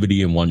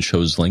activity and one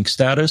shows link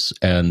status.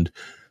 And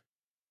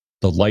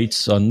the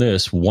lights on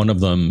this, one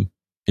of them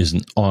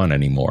isn't on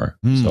anymore.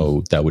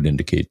 So that would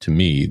indicate to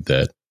me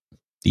that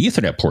the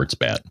Ethernet port's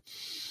bad.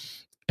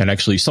 And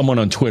actually, someone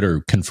on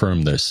Twitter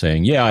confirmed this,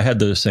 saying, yeah, I had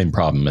the same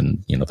problem.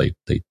 And,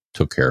 they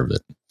took care of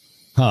it.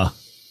 Huh.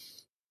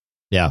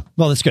 Yeah.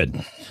 Well, that's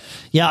good.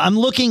 Yeah, I'm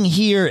looking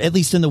here, at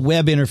least in the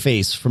web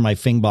interface for my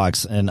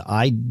Fingbox, and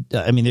I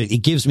mean,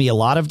 it gives me a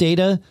lot of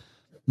data,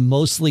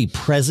 mostly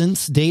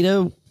presence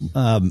data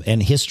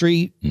and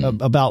history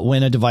about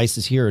when a device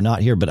is here or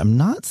not here, but I'm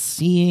not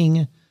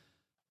seeing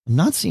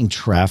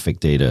traffic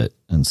data,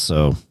 and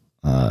so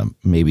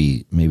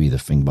maybe the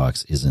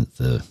Fingbox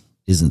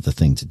isn't the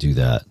thing to do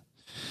that.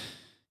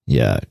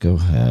 Yeah, go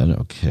ahead.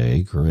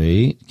 Okay,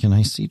 great. Can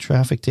I see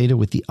traffic data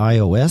with the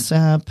iOS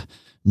app?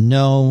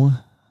 No.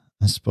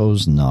 I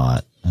suppose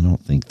not. I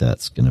don't think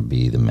that's going to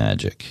be the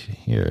magic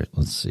here.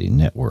 Let's see.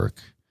 Network.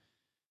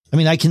 I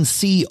mean, I can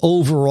see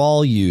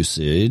overall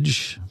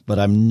usage, but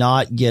I'm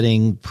not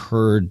getting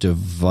per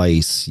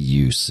device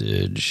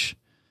usage.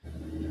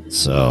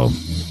 So,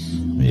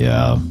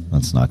 yeah,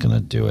 that's not going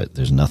to do it.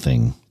 There's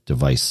nothing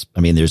device. I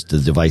mean, there's the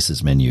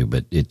devices menu,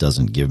 but it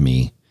doesn't give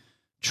me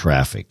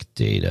traffic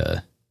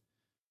data.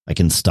 I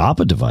can stop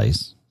a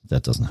device.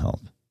 That doesn't help.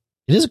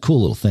 It is a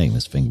cool little thing,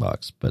 this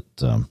Fingbox, but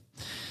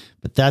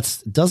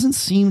that doesn't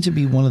seem to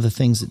be one of the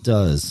things it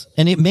does.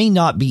 And it may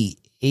not be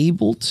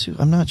able to.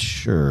 I'm not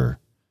sure.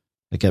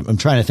 Like, I'm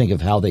trying to think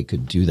of how they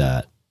could do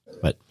that.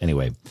 But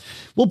anyway,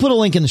 we'll put a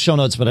link in the show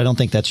notes, but I don't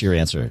think that's your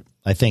answer.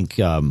 I think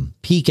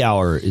peak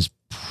hour is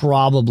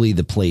probably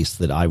the place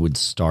that I would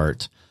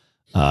start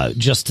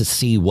just to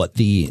see what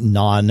the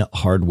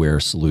non-hardware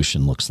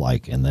solution looks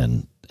like. And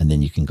then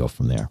you can go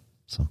from there.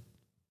 So,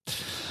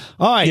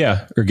 all right.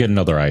 Yeah. Or get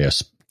another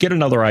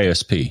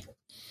ISP.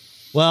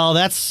 Well,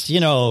 that's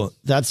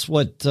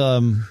what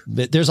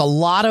there's a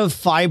lot of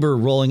fiber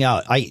rolling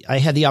out. I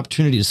had the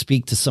opportunity to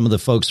speak to some of the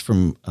folks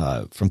from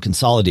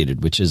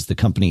Consolidated, which is the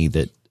company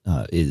that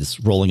is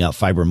rolling out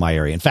fiber in my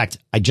area. In fact,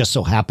 I just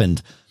so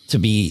happened to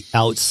be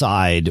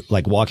outside,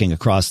 like walking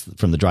across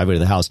from the driveway to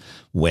the house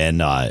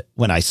when I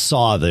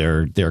saw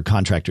their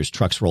contractors'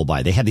 trucks roll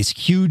by. They had this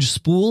huge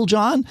spool,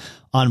 John,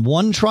 on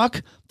one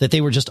truck that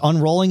they were just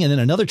unrolling, and then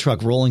another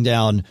truck rolling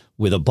down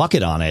with a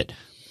bucket on it.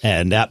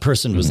 And that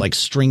person was like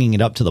stringing it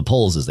up to the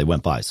poles as they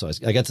went by. So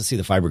I got to see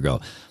the fiber go.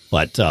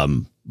 But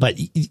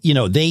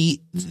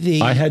they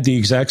I had the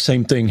exact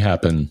same thing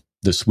happen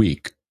this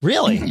week.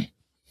 Really?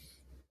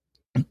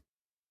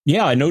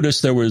 Yeah, I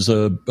noticed there was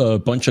a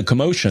bunch of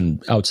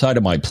commotion outside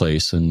of my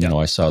place, and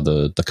I saw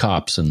the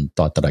cops and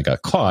thought that I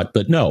got caught.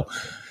 But no,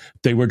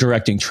 they were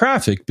directing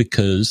traffic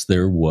because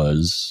there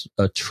was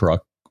a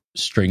truck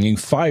stringing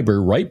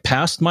fiber right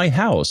past my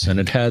house,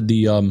 and it had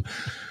the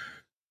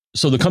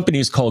so the company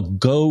is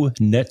called Go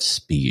Net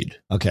Speed.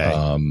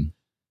 Okay.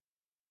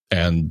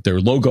 And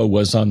their logo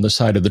was on the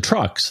side of the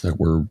trucks that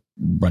were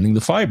running the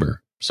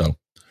fiber. So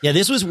yeah,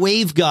 this was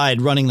Waveguide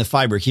running the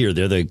fiber here.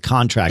 They're the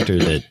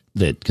contractor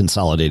that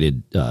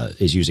Consolidated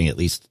is using, at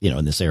least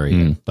in this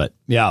area. But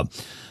yeah,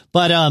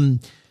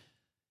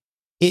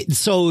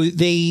 so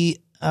they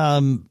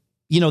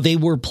they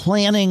were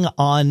planning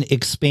on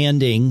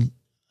expanding.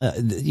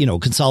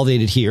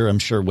 Consolidated here, I'm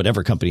sure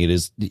whatever company it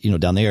is,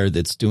 down there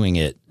that's doing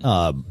it.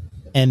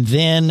 And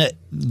then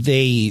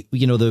they,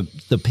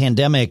 the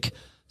pandemic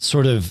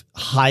sort of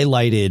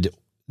highlighted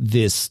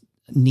this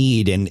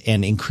need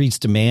and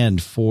increased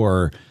demand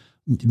for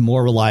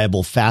more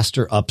reliable,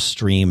 faster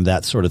upstream,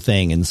 that sort of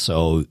thing. And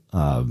so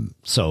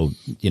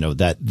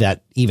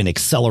that even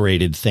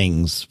accelerated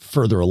things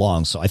further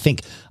along. So I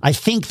think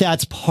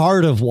that's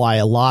part of why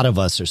a lot of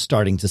us are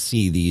starting to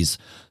see these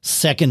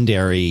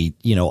secondary,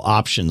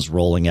 options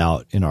rolling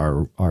out in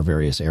our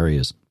various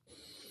areas.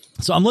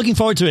 So I'm looking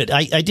forward to it.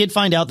 I did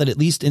find out that at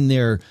least in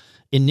their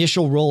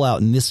initial rollout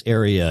in this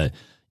area,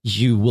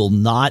 you will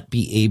not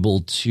be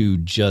able to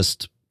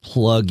just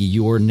plug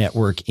your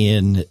network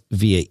in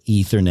via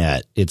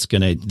Ethernet. It's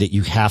that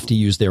you have to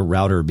use their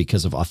router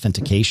because of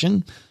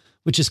authentication,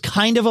 which is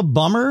kind of a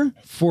bummer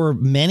for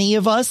many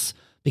of us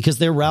because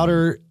their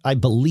router, I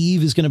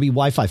believe, is going to be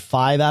Wi-Fi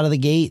 5 out of the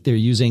gate. They're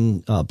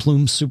using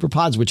Plume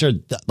SuperPods, which are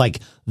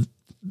like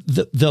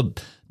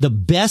the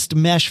best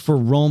mesh for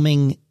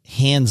roaming,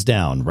 hands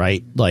down,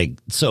 right? Like,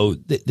 so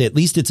at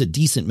least it's a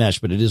decent mesh,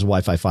 but it is a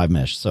Wi-Fi 5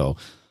 mesh. So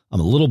I'm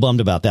a little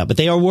bummed about that, but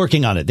they are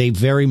working on it. They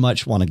very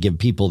much want to give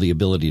people the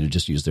ability to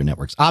just use their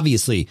networks.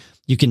 Obviously,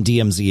 you can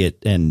DMZ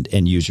it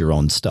and use your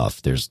own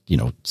stuff. There's,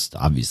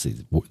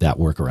 obviously that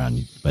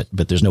workaround, but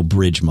there's no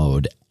bridge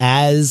mode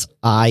as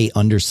I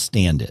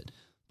understand it,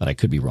 but I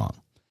could be wrong.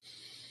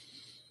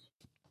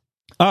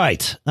 All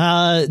right.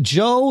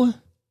 Joe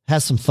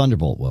has some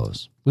Thunderbolt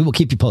woes. We will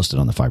keep you posted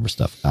on the fiber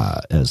stuff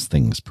as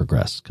things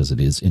progress, because it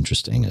is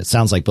interesting. It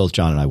sounds like both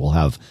John and I will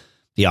have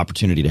the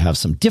opportunity to have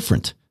some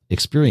different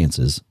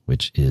experiences,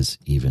 which is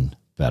even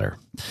better.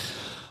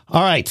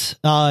 All right.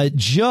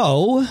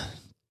 Joe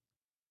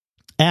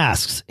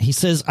asks, he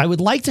says, I would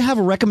like to have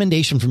a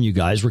recommendation from you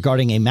guys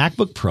regarding a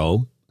MacBook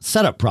Pro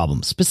setup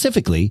problem,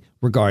 specifically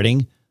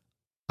regarding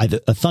either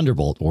a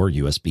Thunderbolt or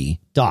USB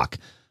dock.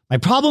 My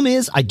problem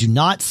is I do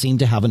not seem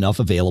to have enough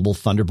available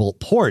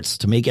Thunderbolt ports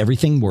to make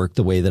everything work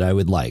the way that I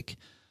would like.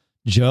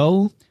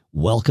 Joe,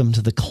 welcome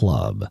to the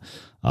club.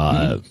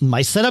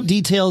 My setup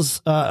details,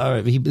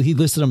 he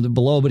listed them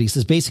below, but he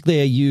says,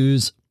 basically I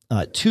use 2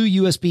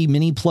 USB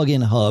mini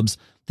plug-in hubs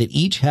that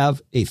each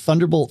have a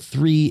Thunderbolt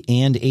 3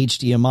 and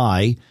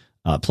HDMI,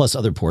 plus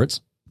other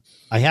ports.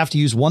 I have to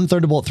use one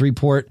Thunderbolt 3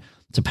 port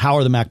to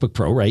power the MacBook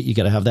Pro, right? You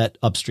got to have that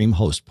upstream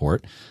host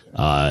port.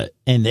 And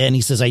then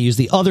he says, I use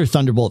the other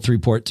Thunderbolt 3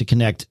 port to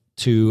connect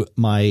to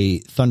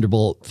my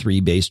Thunderbolt 3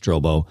 base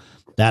Drobo.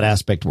 That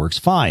aspect works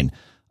fine.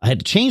 I had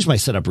to change my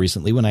setup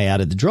recently when I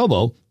added the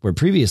Drobo, where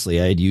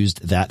previously I had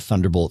used that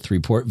Thunderbolt 3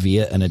 port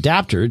via an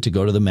adapter to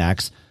go to the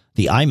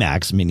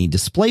iMac's mini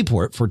display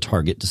port for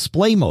target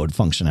display mode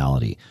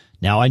functionality.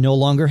 Now I no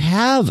longer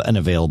have an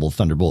available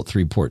Thunderbolt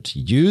 3 port to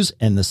use,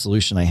 and the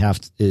solution I have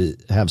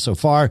so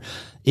far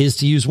is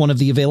to use one of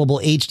the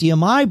available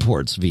HDMI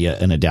ports via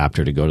an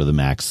adapter to go to the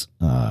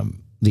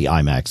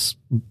iMac's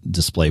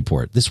display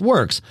port. This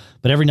works,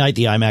 but every night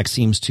the iMac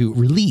seems to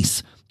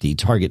release the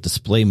target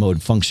display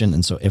mode function,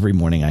 and so every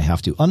morning I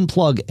have to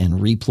unplug and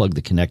replug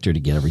the connector to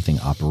get everything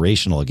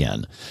operational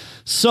again.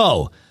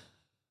 So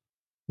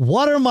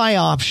what are my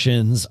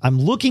options? I'm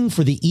looking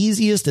for the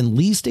easiest and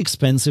least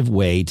expensive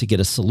way to get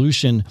a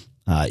solution.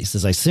 He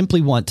says, I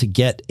simply want to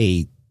get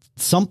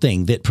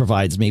something that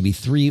provides maybe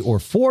 3 or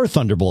 4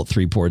 Thunderbolt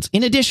 3 ports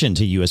in addition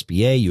to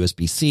USB-A,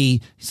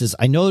 USB-C. He says,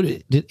 I know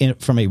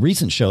from a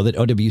recent show that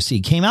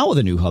OWC came out with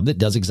a new hub that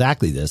does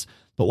exactly this,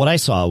 but what I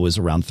saw was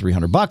around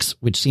 $300,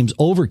 which seems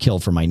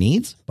overkill for my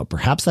needs, but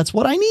perhaps that's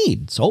what I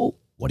need. So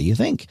what do you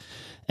think?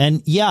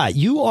 And yeah,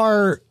 you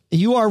are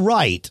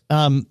right.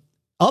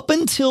 Up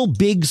until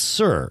Big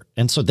Sur.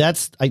 And so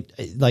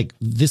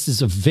this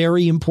is a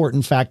very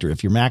important factor.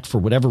 If your Mac, for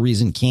whatever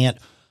reason, can't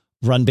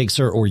run Big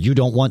Sur, or you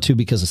don't want to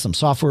because of some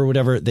software or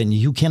whatever, then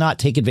you cannot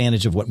take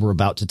advantage of what we're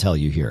about to tell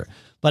you here.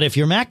 But if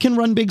your Mac can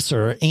run Big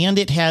Sur and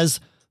it has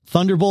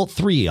Thunderbolt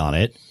 3 on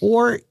it,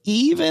 or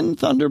even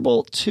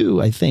Thunderbolt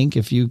 2, I think,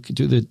 if you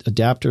do the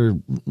adapter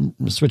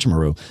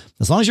switcheroo,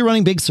 as long as you're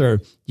running Big Sur,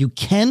 you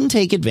can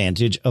take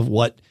advantage of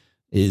what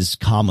is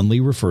commonly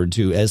referred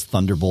to as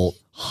Thunderbolt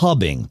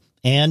hubbing.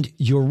 And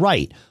you're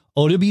right.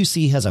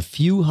 OWC has a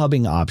few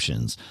hubbing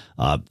options.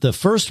 The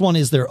first one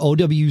is their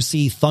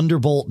OWC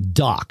Thunderbolt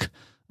dock.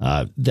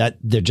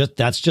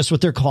 That's just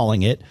what they're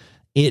calling it.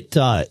 It's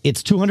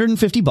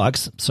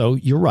 $250. So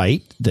you're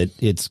right that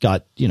it's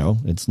got,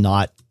 it's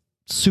not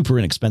super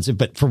inexpensive,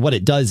 but for what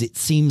it does, it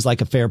seems like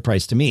a fair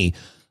price to me.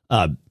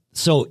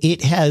 So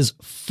it has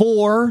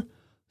 4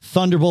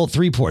 Thunderbolt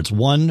 3 ports,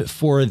 one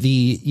for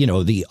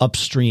the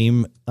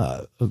upstream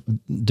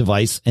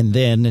device, and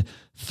then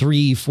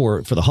 3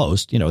 for the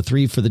host,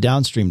 3 for the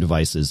downstream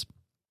devices.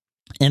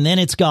 And then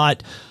it's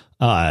got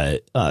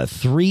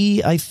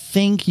 3, I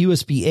think,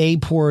 USB-A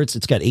ports.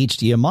 It's got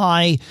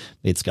HDMI.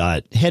 It's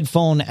got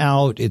headphone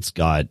out. It's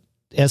got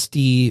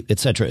SD, et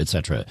cetera, et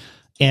cetera.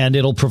 And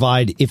it'll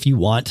provide, if you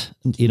want,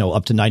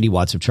 up to 90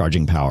 watts of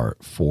charging power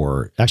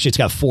it's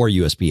got 4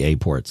 USB-A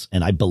ports.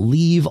 And I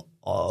believe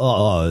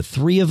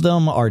 3 of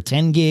them are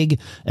 10 gig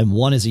and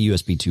 1 is a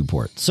USB 2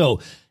 port. So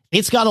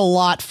it's got a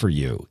lot for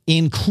you,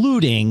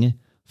 including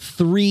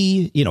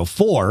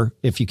 4,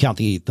 if you count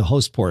the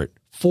host port,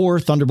 4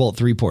 Thunderbolt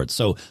 3 ports.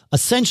 So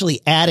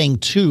essentially adding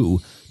 2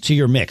 to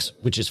your mix,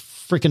 which is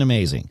freaking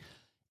amazing.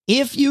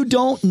 If you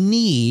don't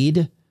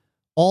need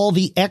all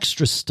the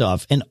extra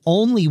stuff and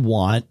only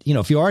want,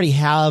 if you already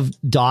have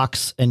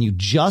docks and you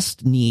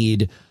just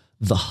need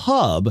the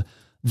hub,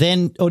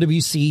 then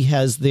OWC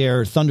has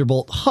their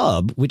Thunderbolt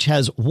hub, which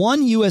has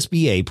 1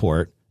 USB-A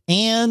port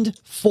and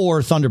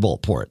 4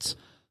 Thunderbolt ports.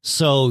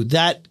 So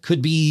that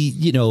could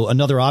be,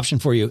 another option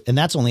for you. And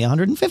that's only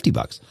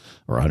 $150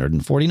 or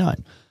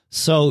 $149.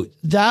 So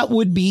that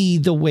would be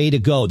the way to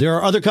go. There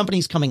are other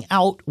companies coming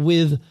out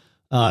with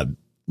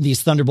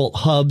these Thunderbolt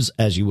hubs,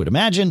 as you would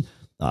imagine.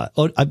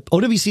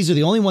 OWCs are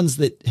the only ones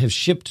that have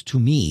shipped to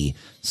me.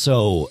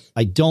 So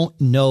I don't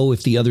know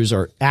if the others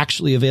are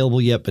actually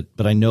available yet,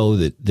 but I know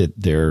that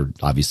they're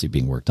obviously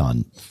being worked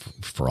on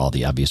for all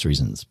the obvious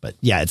reasons. But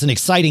yeah, it's an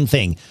exciting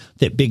thing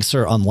that Big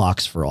Sur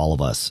unlocks for all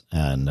of us.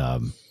 And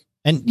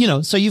And, you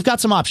know, so you've got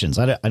some options.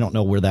 I don't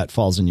know where that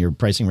falls in your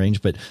pricing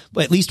range, but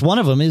at least one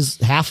of them is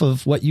half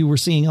of what you were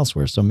seeing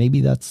elsewhere. So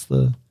maybe that's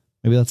the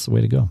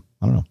way to go.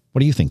 I don't know. What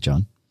do you think,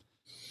 John?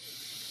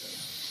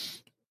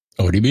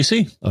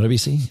 ODBC.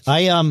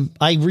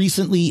 I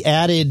recently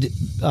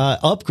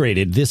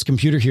upgraded this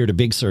computer here to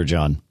Big Sur,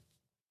 John.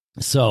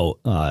 So,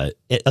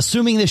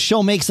 assuming this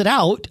show makes it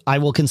out, I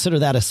will consider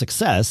that a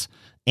success.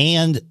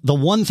 And the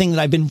one thing that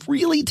I've been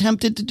really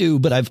tempted to do,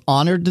 but I've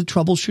honored the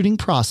troubleshooting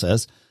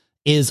process,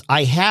 is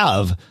I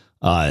have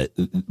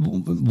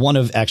one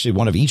of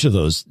each of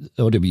those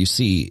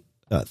OWC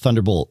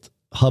Thunderbolt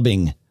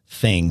hubbing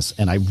things,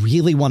 and I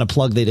really want to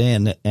plug that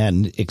in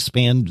and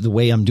expand the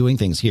way I'm doing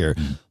things here.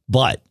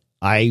 But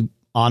I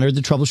honored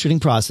the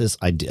troubleshooting process.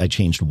 I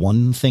changed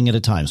one thing at a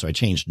time. So I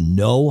changed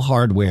no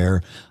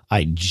hardware.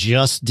 I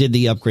just did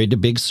the upgrade to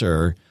Big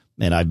Sur,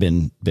 and I've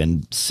been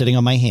sitting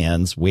on my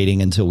hands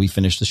waiting until we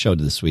finish the show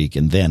this week,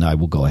 and then I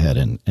will go ahead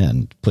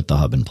and put the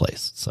hub in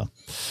place. So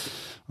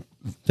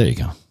there you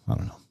go. I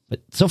don't know,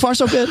 but so far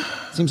so good.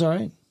 Seems all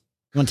right. You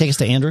want to take us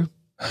to Andrew?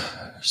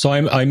 So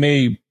I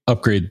may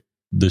upgrade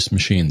this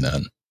machine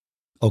then.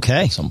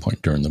 Okay. At some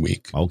point during the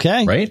week.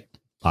 Okay. Right?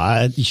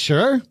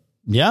 Sure.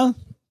 Yeah.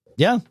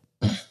 Yeah.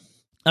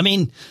 I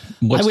mean,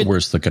 what's the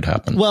worst that could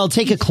happen? Well,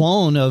 take a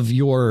clone of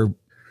your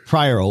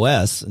prior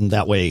OS, and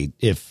that way,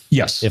 if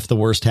the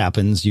worst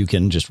happens, you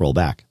can just roll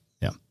back.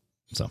 Yeah.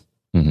 So,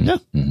 yeah.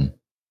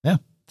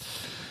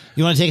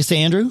 You want to take us to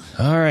Andrew?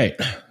 All right.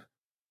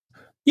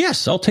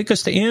 Yes, I'll take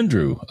us to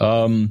Andrew.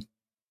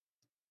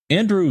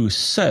 Andrew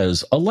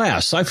says,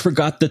 alas, I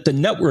forgot that the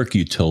network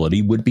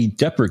utility would be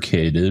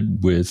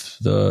deprecated with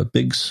the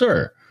Big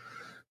Sur.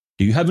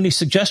 Do you have any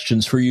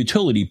suggestions for a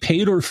utility,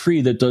 paid or free,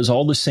 that does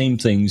all the same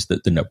things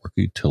that the network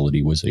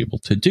utility was able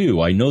to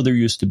do? I know there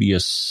used to be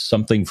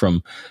something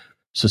from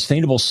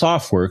Sustainable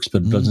Softworks,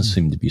 but it doesn't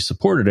seem to be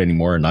supported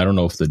anymore. And I don't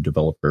know if the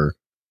developer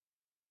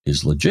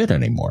is legit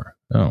anymore.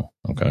 Oh,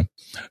 okay.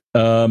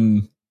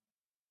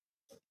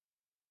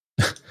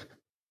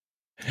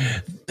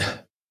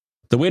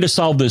 The way to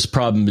solve this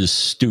problem is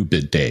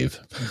stupid, Dave.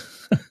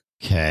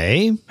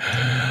 Okay.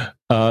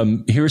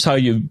 Here's how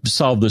you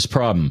solve this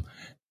problem.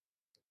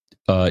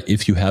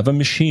 If you have a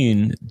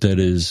machine that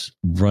is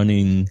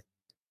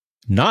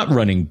not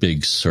running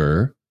Big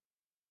Sur,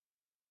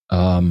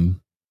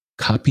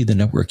 copy the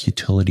network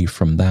utility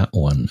from that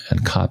one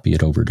and copy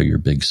it over to your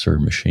Big Sur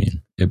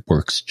machine. It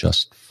works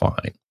just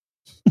fine.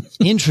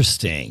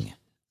 Interesting.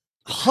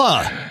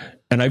 Huh.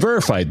 And I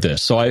verified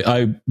this. So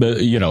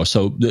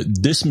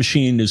this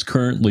machine is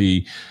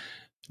currently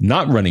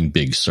not running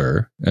Big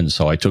Sur. And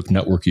so I took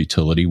network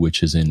utility,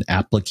 which is in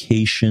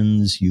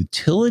applications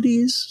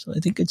utilities. I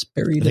think it's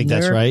buried in there. I think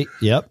that's right.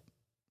 Yep.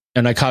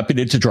 And I copied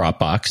it to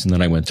Dropbox. And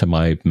then I went to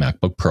my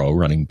MacBook Pro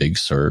running Big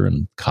Sur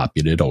and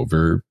copied it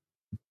over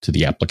to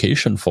the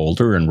application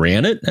folder and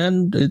ran it.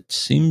 And it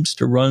seems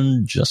to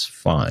run just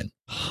fine.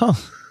 Huh.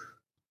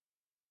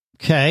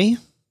 Okay.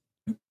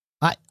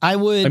 I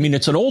mean,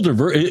 it's an older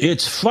version.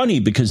 It's funny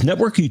because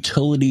network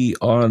utility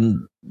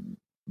on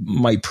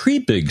my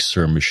pre-Big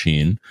Sur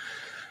machine,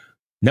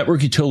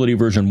 network utility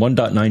version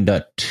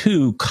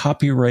 1.9.2,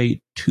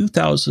 copyright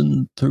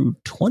 2000 through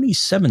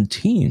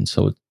 2017.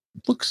 So it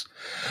looks,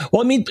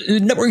 well, I mean,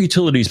 network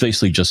utility is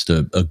basically just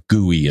a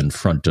GUI in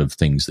front of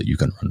things that you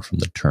can run from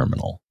the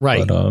terminal.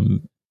 Right. But,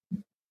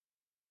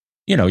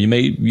 you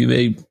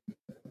may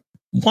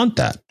want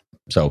that.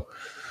 So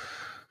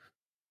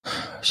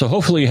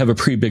hopefully you have a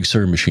pre-Big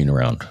Sur machine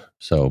around.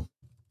 So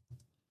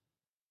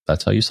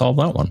that's how you solve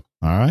that one.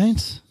 All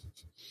right.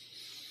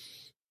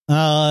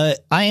 I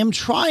am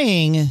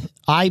trying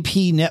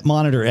IP Net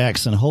Monitor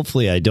X, and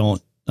hopefully I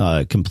don't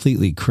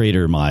completely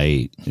crater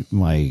my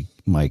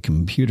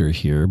computer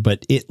here,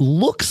 but it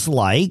looks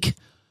like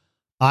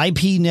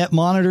IP Net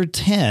Monitor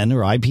 10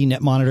 or IP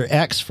Net Monitor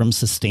X from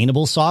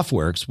Sustainable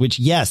Softworks, which,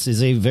 yes,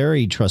 is a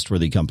very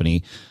trustworthy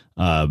company,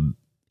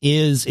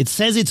 it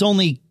says it's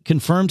only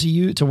confirmed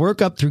to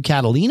work up through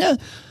Catalina,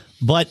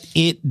 but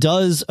it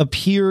does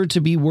appear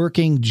to be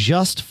working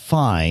just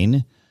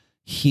fine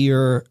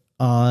here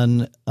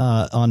on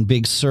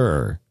Big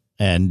Sur,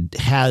 and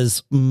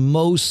has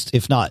most,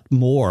 if not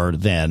more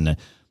than,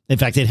 in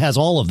fact, it has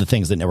all of the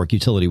things that network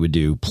utility would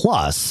do,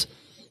 plus,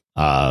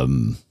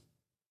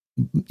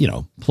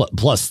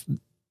 plus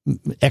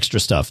extra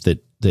stuff that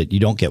you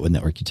don't get with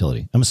network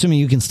utility. I'm assuming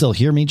you can still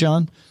hear me,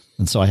 John.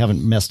 And so I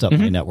haven't messed up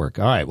my network.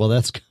 All right. Well,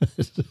 that's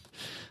good.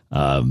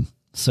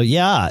 So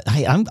yeah,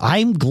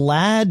 I'm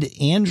glad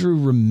Andrew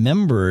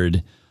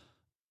remembered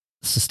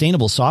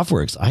Sustainable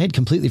Softworks. I had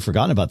completely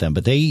forgotten about them,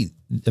 but they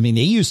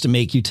used to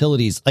make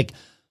utilities. Like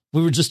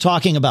we were just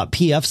talking about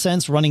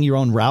PFSense, running your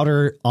own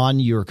router on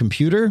your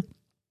computer.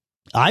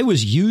 I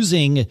was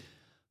using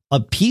a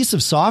piece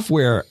of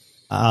software.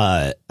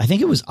 I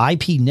think it was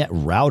IPNet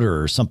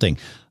Router or something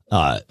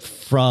it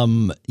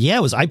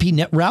was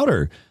IPNet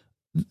Router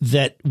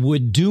that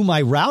would do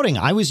my routing.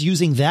 I was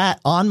using that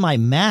on my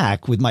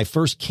Mac with my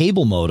first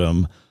cable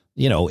modem,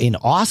 in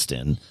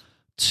Austin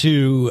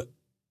to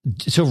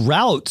to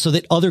route so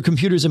that other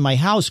computers in my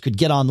house could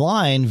get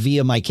online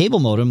via my cable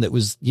modem that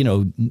was,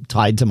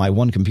 tied to my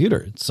one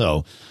computer.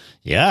 So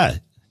yeah,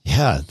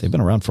 they've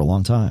been around for a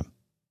long time.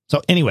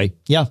 So anyway,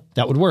 yeah,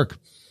 that would work.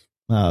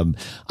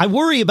 I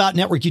worry about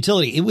network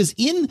utility. It was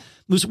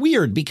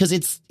weird because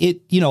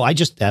I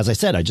just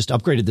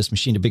upgraded this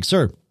machine to Big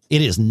Sur.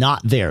 It is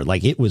not there.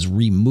 Like, it was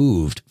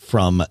removed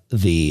from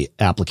the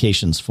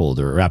applications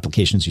folder or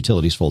applications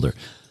utilities folder.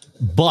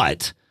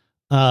 But,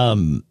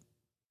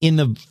 in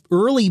the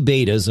early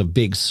betas of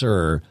Big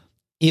Sur,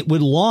 it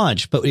would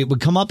launch, but it would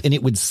come up and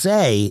it would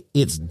say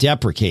it's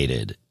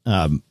deprecated.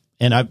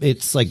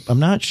 It's like, I'm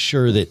not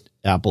sure that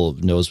Apple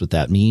knows what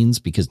that means,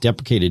 because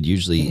deprecated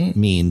usually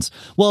means,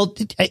 well,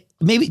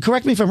 maybe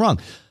correct me if I'm wrong,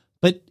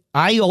 but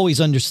I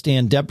always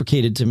understand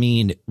deprecated to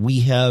mean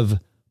we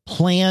have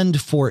planned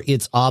for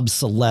its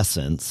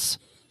obsolescence.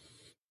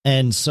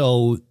 And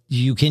so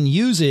you can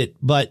use it,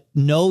 but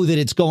know that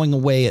it's going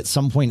away at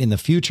some point in the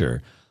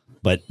future.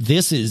 But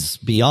this is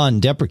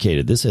beyond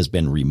deprecated. This has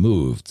been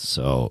removed.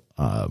 So,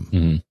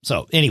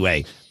 so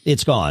anyway,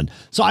 it's gone.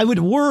 So I would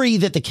worry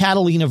that the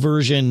Catalina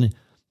version,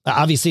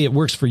 obviously it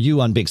works for you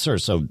on Big Sur.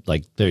 So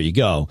like, there you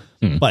go.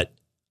 But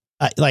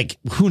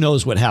who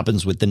knows what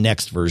happens with the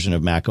next version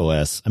of Mac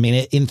OS? I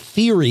mean, in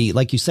theory,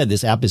 like you said,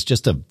 this app is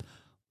just a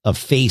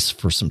face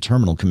for some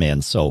terminal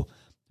commands. So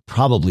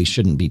probably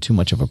shouldn't be too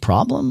much of a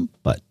problem,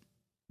 but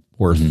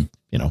worth,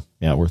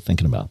 worth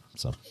thinking about.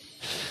 So.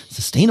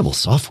 Sustainable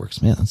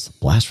Softworks, man, that's a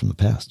blast from the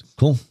past.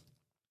 Cool.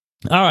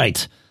 All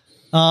right.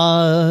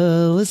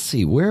 Let's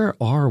see. Where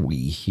are we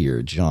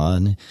here,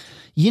 John?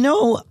 We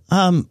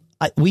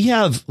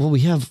have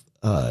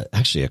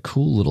actually a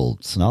cool little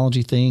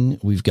Synology thing.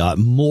 We've got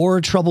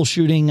more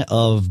troubleshooting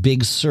of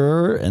Big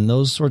Sur and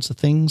those sorts of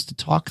things to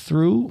talk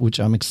through, which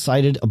I'm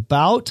excited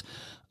about.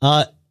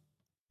 And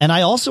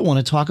I also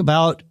want to talk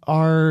about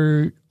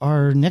our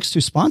next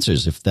two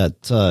sponsors, if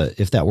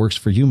that works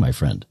for you, my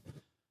friend.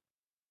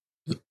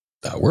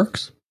 That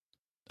works.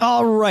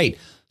 All right.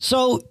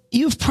 So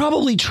you've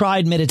probably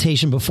tried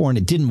meditation before and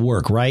it didn't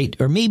work, right?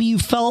 Or maybe you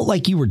felt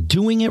like you were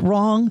doing it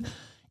wrong.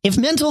 If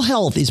mental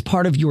health is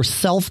part of your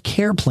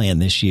self-care plan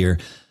this year,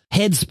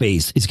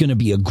 Headspace is going to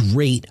be a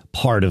great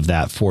part of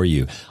that for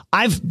you.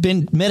 I've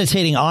been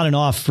meditating on and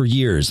off for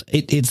years.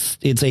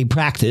 It's a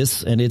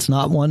practice, and it's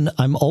not one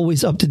I'm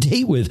always up to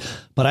date with.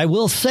 But I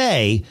will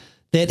say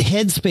that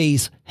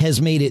Headspace has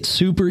made it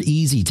super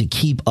easy to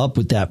keep up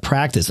with that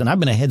practice. And I've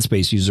been a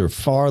Headspace user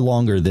far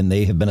longer than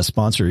they have been a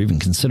sponsor or even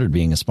considered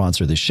being a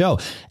sponsor of the show.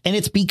 And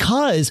it's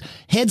because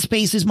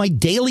Headspace is my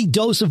daily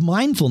dose of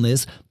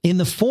mindfulness in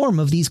the form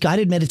of these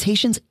guided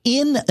meditations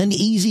in an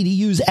easy to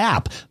use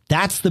app.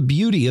 That's the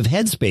beauty of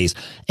Headspace.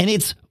 And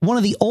it's one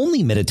of the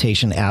only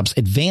meditation apps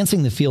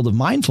advancing the field of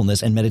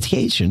mindfulness and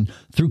meditation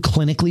through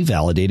clinically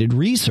validated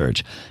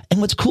research.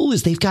 And what's cool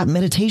is they've got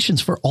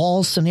meditations for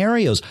all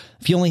scenarios.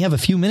 If you only have a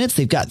few minutes,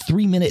 they've got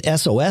 3-minute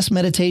SOS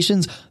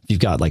meditations. If you've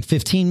got like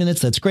 15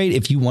 minutes, that's great.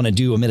 If you want to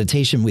do a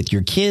meditation with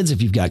your kids,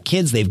 if you've got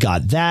kids, they've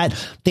got that.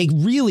 They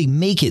really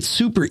make it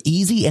super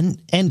easy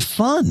and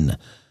fun.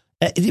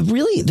 It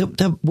really,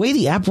 the way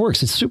the app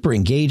works is super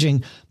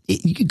engaging.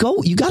 You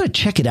got to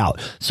check it out.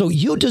 So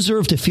you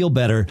deserve to feel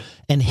better.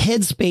 And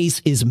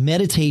Headspace is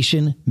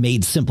meditation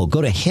made simple.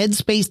 Go to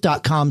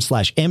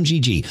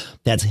headspace.com/MGG.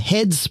 That's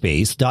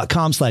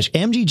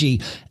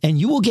headspace.com/MGG. And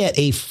you will get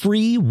a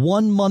free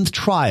 1-month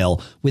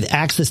trial with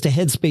access to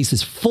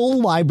Headspace's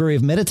full library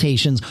of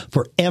meditations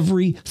for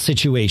every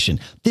situation.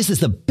 This is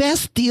the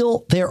best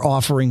deal they're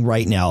offering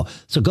right now.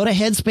 So go to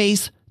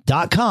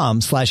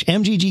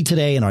headspace.com/MGG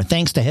today. And our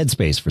thanks to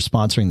Headspace for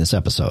sponsoring this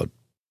episode.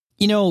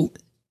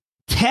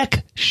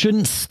 Tech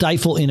shouldn't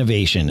stifle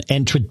innovation,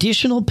 and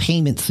traditional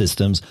payment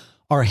systems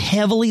are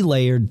heavily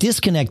layered,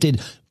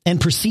 disconnected, and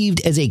perceived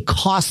as a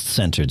cost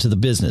center to the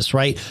business,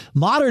 right?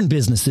 Modern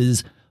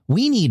businesses,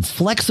 we need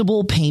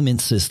flexible payment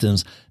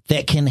systems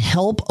that can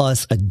help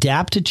us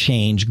adapt to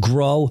change,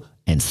 grow,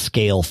 and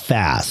scale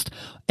fast.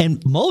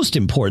 And most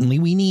importantly,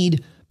 we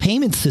need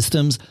payment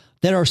systems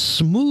that are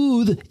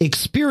smooth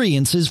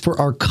experiences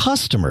for our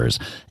customers.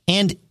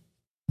 And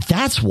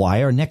that's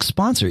why our next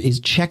sponsor is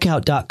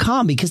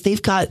checkout.com, because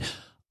they've got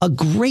a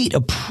great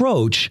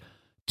approach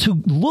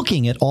to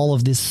looking at all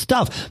of this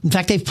stuff. In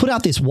fact, they've put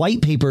out this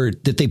white paper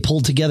that they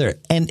pulled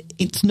together, and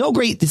it's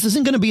this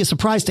isn't going to be a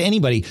surprise to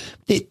anybody.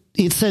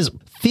 It says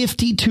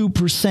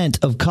 52%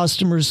 of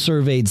customers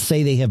surveyed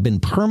say they have been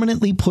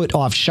permanently put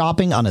off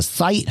shopping on a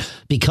site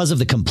because of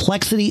the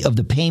complexity of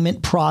the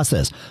payment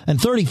process. And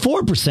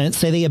 34%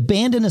 say they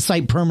abandon a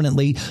site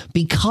permanently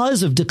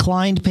because of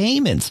declined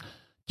payments.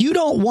 You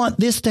don't want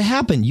this to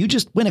happen.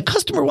 When a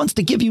customer wants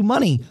to give you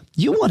money,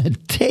 you want to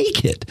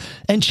take it.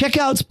 And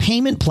Checkout's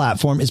payment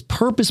platform is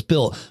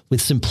purpose-built with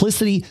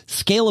simplicity,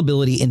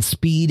 scalability, and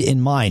speed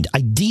in mind,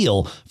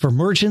 ideal for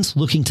merchants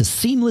looking to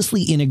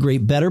seamlessly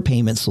integrate better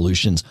payment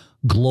solutions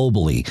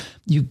globally.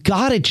 You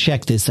got to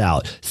check this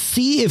out.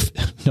 See if,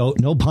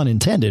 no pun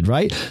intended,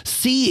 right?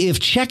 See if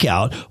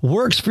checkout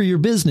works for your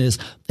business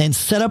and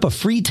set up a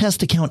free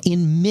test account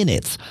in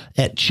minutes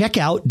at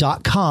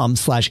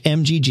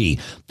checkout.com/MGG.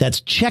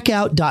 That's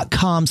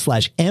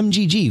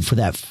checkout.com/MGG for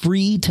that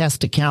free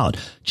test account.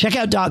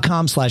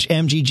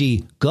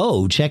 Checkout.com/MGG.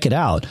 Go check it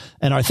out.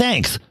 And our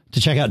thanks to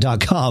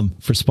checkout.com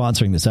for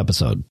sponsoring this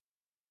episode.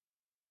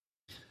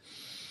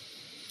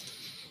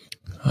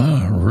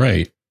 All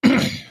right.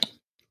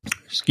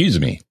 Excuse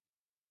me.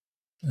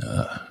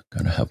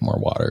 Gotta have more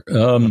water.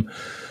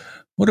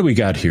 What do we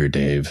got here,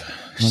 Dave?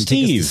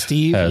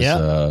 Steve has,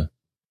 yeah.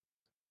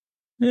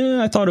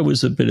 I thought it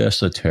was a bit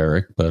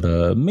esoteric,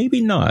 but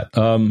maybe not.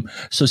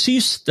 So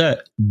Steve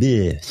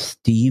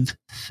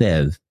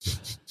says,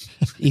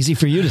 easy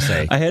for you to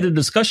say. I had a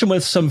discussion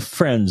with some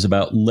friends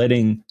about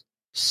letting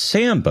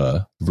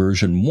Samba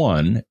version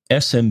 1,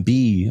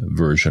 SMB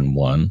version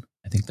 1,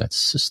 I think that's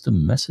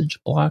system message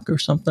block or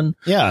something.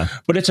 Yeah.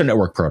 But it's a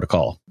network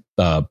protocol.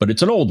 But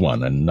it's an old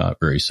one and not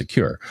very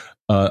secure.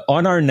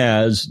 On our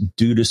NAS,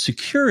 due to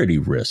security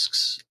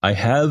risks, I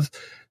have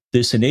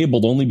this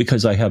enabled only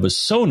because I have a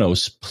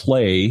Sonos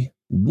Play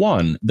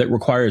 1 that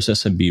requires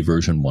SMB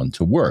version 1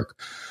 to work.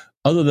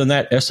 Other than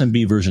that,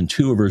 SMB version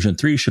 2 or version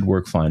 3 should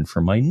work fine for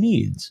my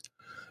needs.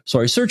 So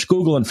I searched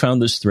Google and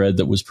found this thread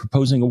that was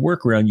proposing a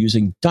workaround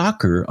using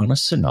Docker on a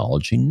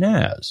Synology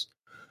NAS.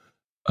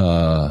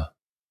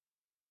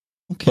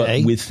 Okay.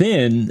 But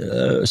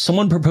within,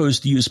 someone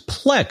proposed to use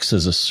Plex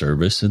as a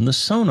service in the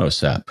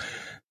Sonos app.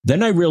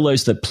 Then I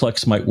realized that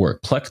Plex might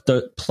work.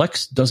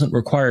 Plex doesn't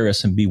require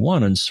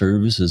SMB1 and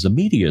serves as a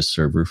media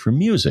server for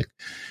music.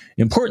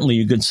 Importantly,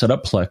 you can set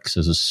up Plex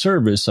as a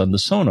service on the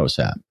Sonos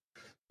app.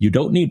 You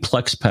don't need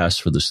Plex Pass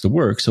for this to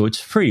work, so it's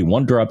free.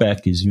 One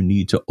drawback is you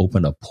need to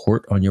open a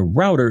port on your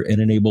router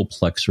and enable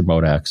Plex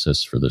remote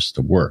access for this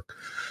to work.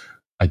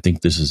 I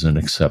think this is an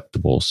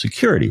acceptable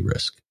security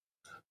risk.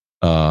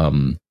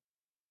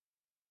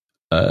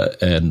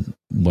 And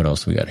what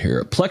else we got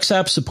here? Plex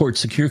app supports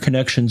secure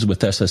connections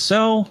with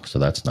SSL, so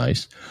that's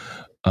nice.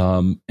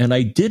 And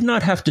I did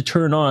not have to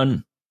turn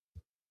on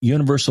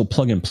universal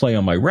plug and play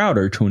on my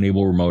router to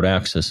enable remote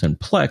access in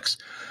Plex,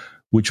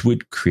 which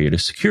would create a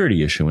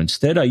security issue.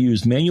 Instead, I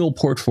used manual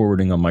port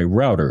forwarding on my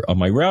router. On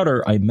my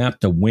router, I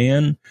mapped a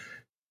WAN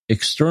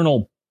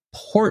external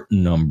port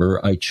number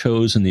I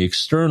chose in the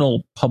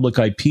external public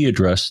IP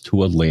address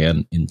to a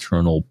LAN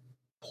internal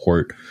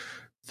port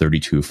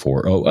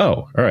 32400.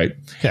 All right.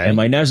 Okay. And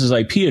my NAS's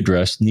IP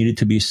address needed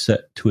to be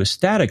set to a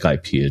static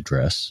IP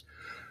address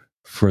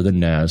for the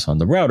NAS on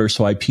the router,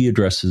 so IP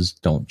addresses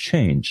don't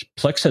change.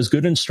 Plex has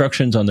good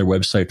instructions on their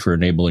website for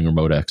enabling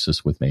remote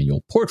access with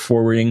manual port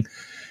forwarding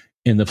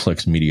in the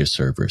Plex media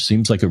server.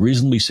 Seems like a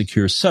reasonably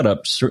secure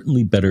setup,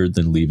 certainly better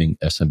than leaving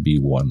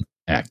SMB1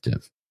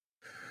 active.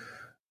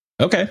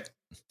 Okay.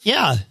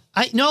 Yeah.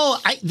 I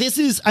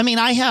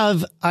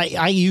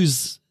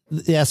use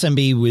the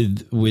SMB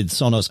with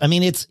Sonos. I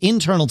mean, it's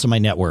internal to my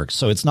network,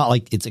 so it's not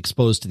like it's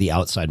exposed to the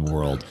outside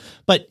world.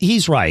 But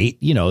he's right.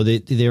 You know,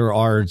 there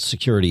are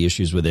security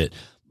issues with it.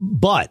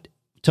 But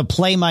to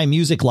play my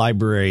music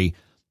library,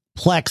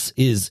 Plex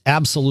is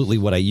absolutely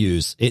what I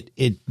use.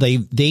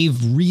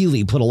 They've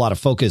really put a lot of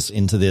focus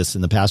into this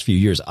in the past few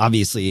years.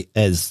 Obviously,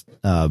 as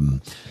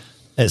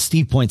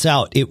Steve points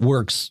out, it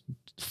works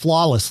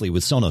flawlessly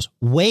with Sonos.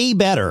 Way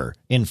better,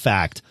 in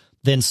fact,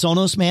 than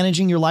Sonos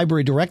managing your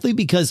library directly,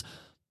 because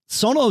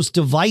Sonos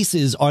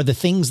devices are the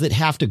things that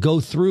have to go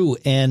through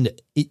and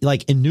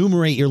like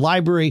enumerate your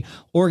library,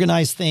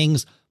 organize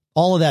things,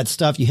 all of that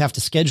stuff. You have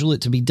to schedule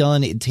it to be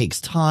done. It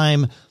takes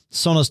time.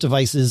 Sonos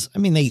devices, I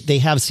mean, they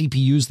have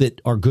CPUs that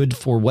are good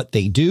for what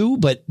they do,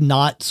 but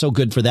not so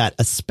good for that,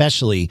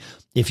 especially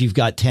if you've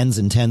got tens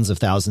and tens of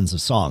thousands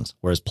of songs.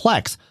 Whereas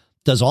Plex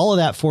does all of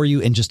that for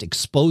you and just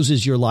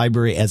exposes your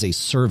library as a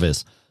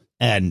service.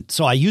 And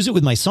so I use it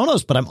with my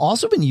Sonos, but I've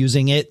also been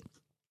using it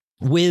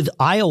with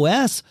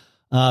iOS.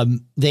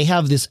 They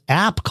have this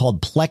app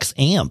called Plex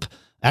Amp.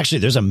 Actually,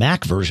 there's a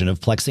Mac version of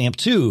Plex Amp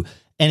too.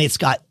 And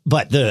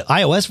but the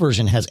iOS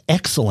version has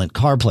excellent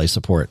CarPlay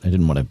support. I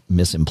didn't want to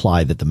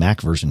misimply that the Mac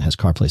version has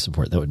CarPlay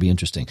support. That would be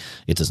interesting.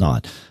 It does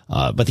not.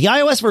 But the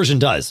iOS version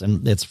does.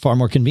 And it's far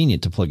more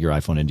convenient to plug your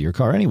iPhone into your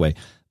car anyway.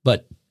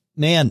 But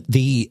man,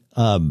 the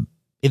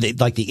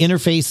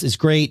interface is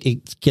great.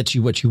 It gets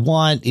you what you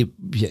want.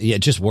 It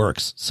just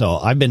works. So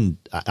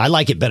I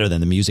like it better than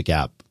the music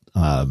app.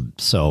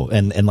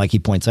 And like he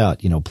points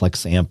out, you know,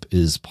 Plex Amp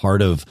is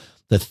part of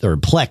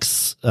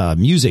Plex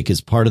Music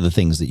is part of the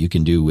things that you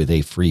can do with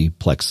a free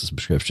Plex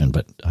subscription.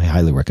 But I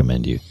highly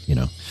recommend if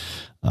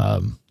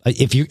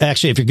you're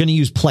going to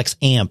use Plex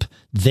Amp,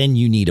 then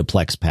you need a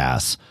Plex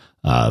Pass.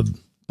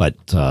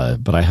 But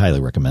I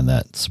highly recommend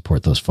that.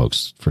 Support those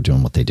folks for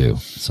doing what they do.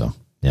 So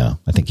yeah,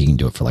 I think you can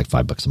do it for like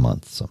 $5 a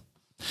month. So,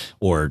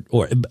 or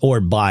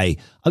buy.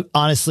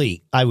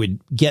 Honestly, I would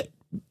get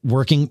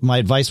working. My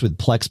advice with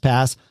Plex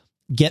Pass.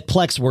 Get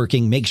Plex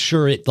working, make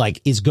sure it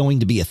like is going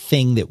to be a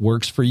thing that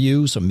works for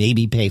you. So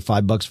maybe pay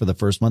 $5 for the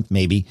first month,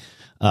 maybe.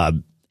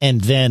 and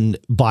then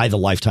buy the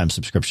lifetime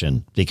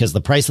subscription, because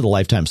the price of the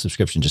lifetime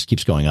subscription just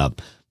keeps going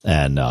up.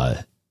 And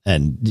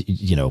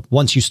you know,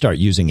 once you start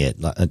using it,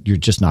 you're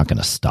just not going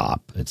to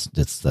stop.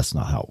 That's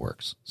not how it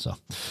works. So,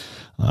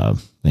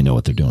 they know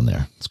what they're doing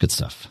there. It's good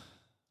stuff.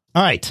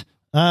 All right.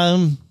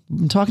 I'm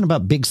talking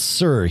about Big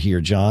Sur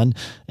here, John,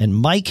 and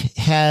Mike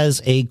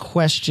has a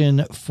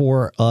question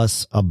for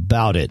us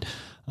about it.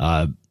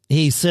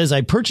 He says,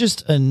 I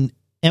purchased an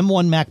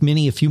M1 Mac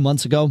Mini a few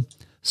months ago,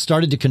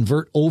 started to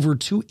convert over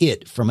to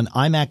it from an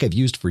iMac I've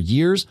used for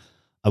years.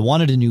 I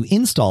wanted a new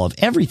install of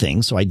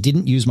everything, so I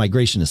didn't use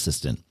Migration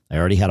Assistant. I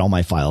already had all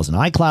my files in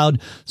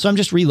iCloud, so I'm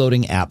just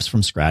reloading apps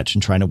from scratch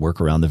and trying to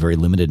work around the very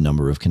limited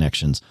number of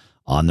connections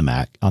on the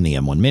Mac, on the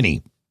M1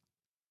 Mini.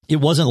 It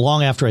wasn't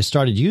long after I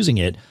started using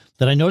it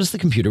that I noticed the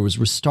computer was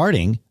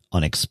restarting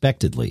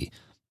unexpectedly.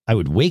 I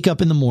would wake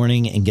up in the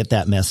morning and get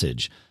that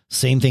message.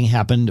 Same thing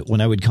happened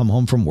when I would come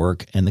home from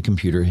work and the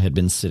computer had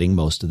been sitting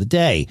most of the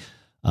day.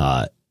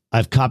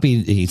 I've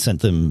copied, he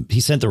sent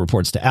the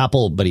reports to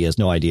Apple, but he has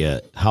no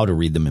idea how to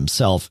read them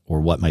himself or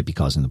what might be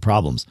causing the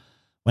problems.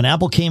 When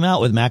Apple came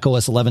out with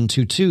macOS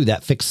 11.2.2,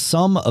 that fixed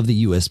some of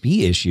the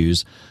USB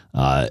issues.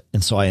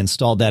 And so I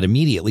installed that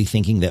immediately,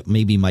 thinking that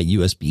maybe my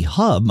USB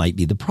hub might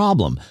be the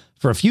problem.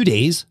 For a few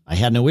days, I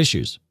had no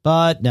issues,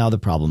 but now the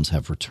problems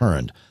have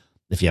returned.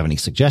 If you have any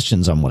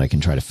suggestions on what I can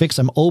try to fix,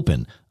 I'm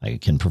open. I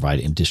can provide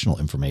additional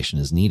information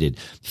as needed.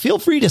 Feel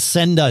free to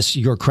send us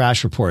your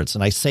crash reports.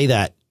 And I say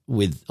that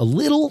with a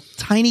little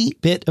tiny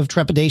bit of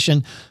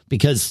trepidation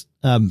because,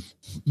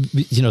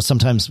 you know,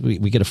 sometimes we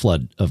get a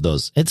flood of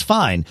those. It's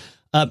fine.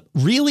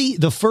 Really,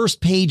 the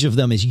first page of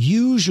them is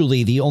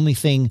usually the only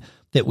thing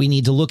that we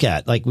need to look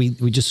at. Like we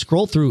just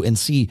scroll through and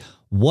see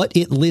what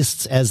it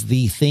lists as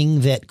the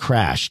thing that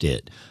crashed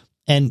it.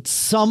 And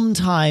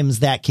sometimes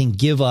that can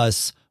give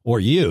us, or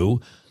you,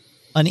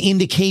 an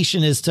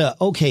indication as to,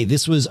 okay,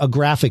 this was a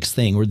graphics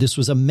thing, or this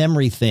was a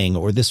memory thing,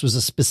 or this was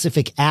a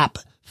specific app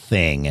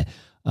thing.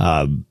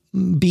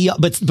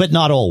 But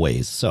not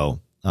always. So,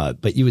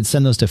 but you would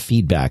send those to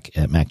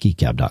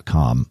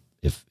feedback@macgeekgab.com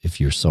if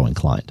you're so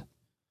inclined.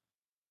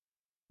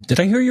 Did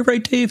I hear you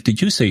right, Dave?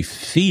 Did you say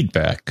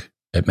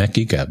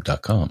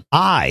feedback@macgeekgab.com?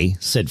 I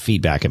said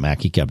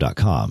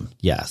feedback@macgeekgab.com.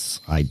 Yes,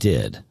 I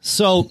did.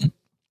 So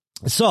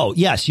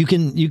yes, you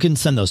can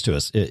send those to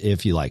us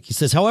if you like. He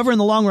says, however, in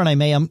the long run, I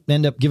may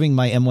end up giving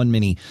my M1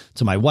 Mini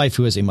to my wife,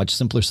 who has a much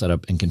simpler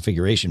setup and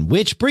configuration,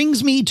 which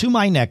brings me to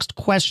my next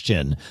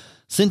question.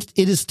 Since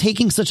it is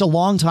taking such a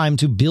long time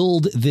to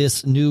build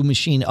this new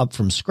machine up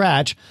from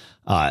scratch,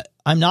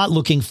 I'm not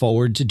looking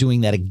forward to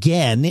doing that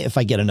again if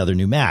I get another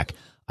new Mac.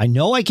 I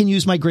know I can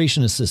use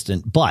Migration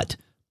Assistant, but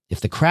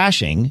if the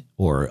crashing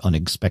or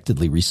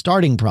unexpectedly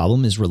restarting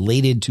problem is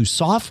related to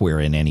software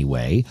in any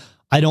way,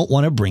 I don't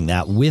want to bring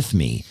that with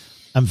me.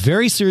 I'm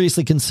very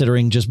seriously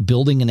considering just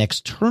building an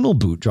external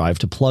boot drive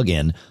to plug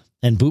in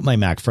and boot my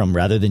Mac from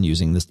rather than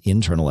using this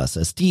internal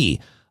SSD.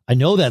 I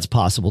know that's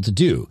possible to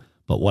do,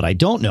 but what I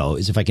don't know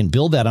is if I can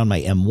build that on my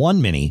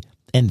M1 Mini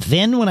and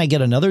then when I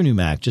get another new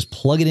Mac, just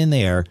plug it in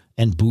there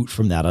and boot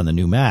from that on the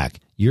new Mac.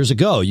 Years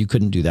ago, you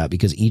couldn't do that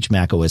because each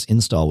macOS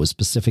install was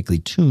specifically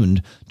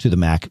tuned to the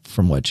Mac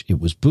from which it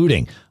was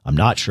booting. I'm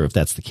not sure if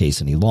that's the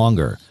case any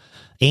longer.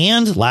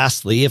 And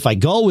lastly, if I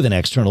go with an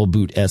external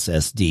boot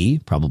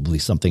SSD, probably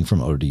something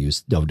from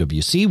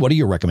OWC, what are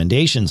your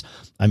recommendations?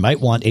 I might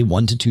want a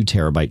 1 to 2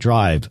 terabyte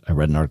drive. I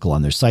read an article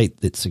on their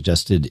site that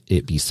suggested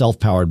it be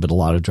self-powered, but a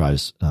lot of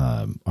drives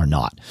are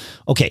not.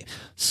 Okay,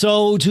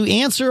 so to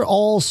answer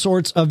all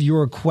sorts of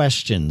your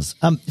questions,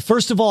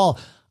 first of all,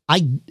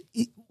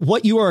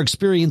 what you are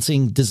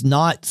experiencing does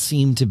not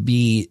seem to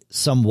be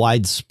some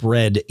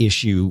widespread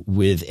issue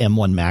with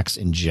M1 Macs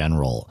in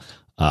general.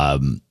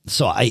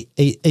 So I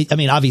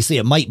mean, obviously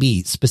it might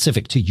be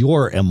specific to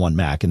your M1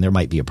 Mac and there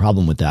might be a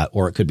problem with that,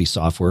 or it could be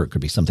software. It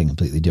could be something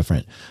completely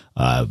different.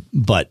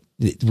 But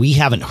we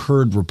haven't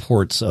heard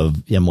reports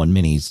of M1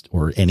 Minis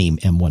or any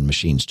M1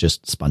 machines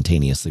just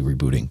spontaneously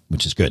rebooting,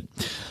 which is good.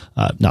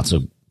 Not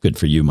so good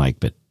for you, Mike,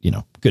 but you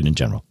know, good in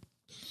general.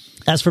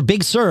 As for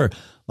Big Sur,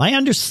 my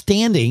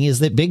understanding is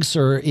that Big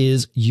Sur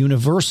is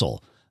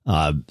universal.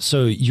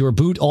 So your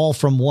boot all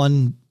from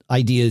one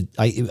idea,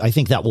 I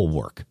think that will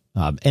work.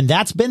 And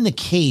that's been the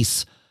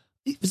case,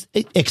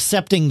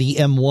 accepting the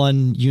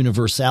M1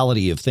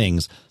 universality of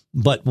things,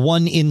 but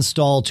one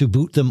install to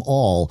boot them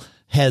all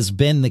has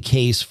been the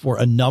case for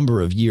a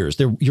number of years.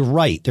 You're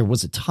right. There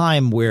was a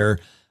time where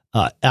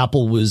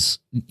Apple was,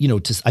 you know,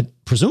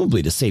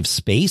 presumably to save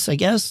space, I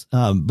guess.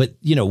 But,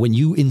 you know, when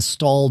you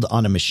installed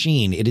on a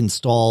machine, it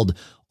installed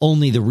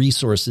only the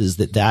resources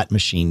that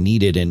machine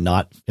needed and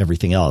not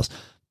everything else.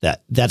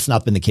 That's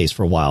not been the case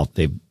for a while.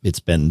 It's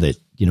been that,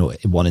 you know,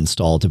 one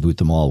install to boot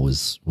them all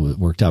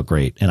worked out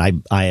great.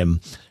 And I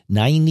am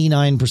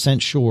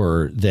 99%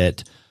 sure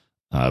that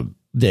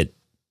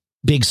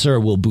Big Sur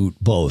will boot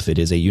both. It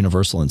is a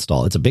universal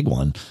install. It's a big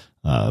one.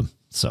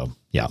 So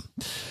yeah.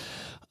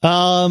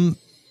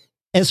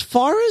 As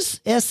far as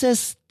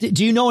SSD,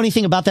 do you know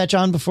anything about that,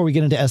 John, before we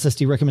get into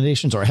SSD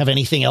recommendations, or have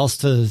anything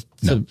else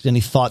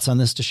any thoughts on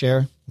this to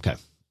share? Okay.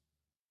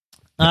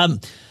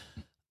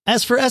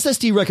 As for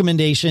SSD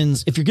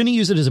recommendations, if you're going to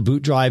use it as a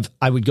boot drive,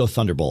 I would go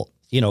Thunderbolt.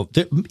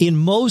 In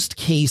most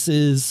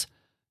cases,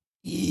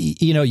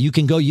 you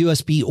can go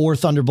USB or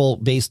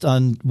Thunderbolt based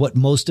on what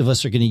most of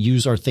us are going to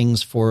use our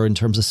things for in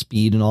terms of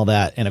speed and all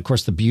that. And of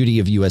course, the beauty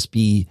of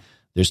USB,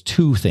 there's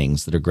two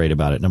things that are great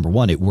about it. Number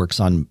one, it works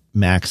on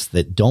Macs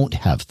that don't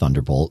have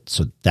Thunderbolt.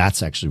 So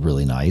that's actually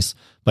really nice,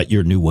 but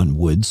your new one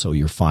would, so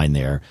you're fine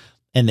there.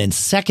 And then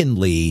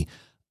secondly,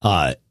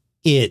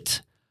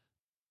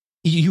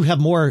 you have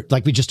more,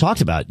 like we just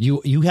talked about,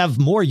 you have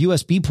more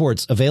USB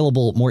ports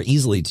available more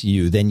easily to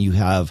you than you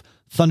have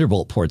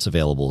Thunderbolt ports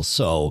available.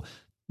 So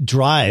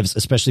drives,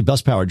 especially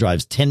bus power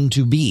drives, tend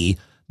to be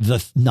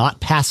the not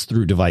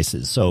pass-through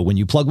devices. So when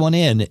you plug one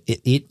in,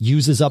 it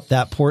uses up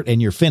that port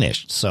and you're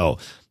finished. So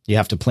you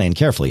have to plan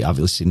carefully.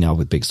 Obviously, now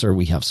with Big Sur,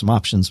 we have some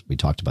options. We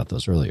talked about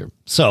those earlier.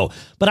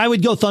 But I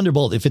would go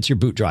Thunderbolt if it's your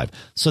boot drive.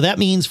 So that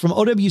means from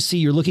OWC,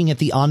 you're looking at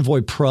the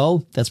Envoy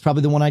Pro. That's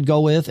probably the one I'd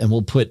go with. And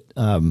we'll put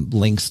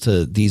links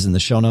to these in the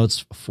show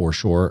notes for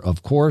sure,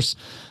 of course.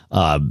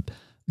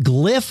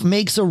 Glyph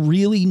makes a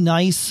really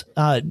nice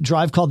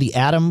drive called the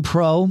Atom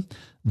Pro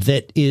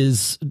that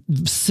is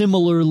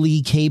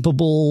similarly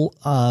capable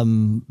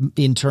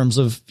in terms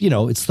of,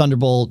 it's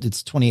Thunderbolt,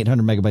 it's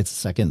 2,800 megabytes a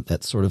second,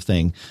 that sort of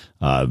thing.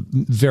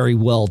 Very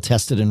well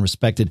tested and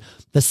respected.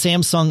 The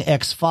Samsung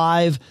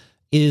X5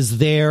 is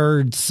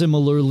their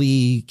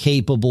similarly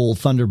capable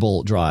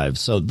Thunderbolt drive.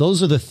 So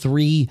those are the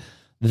three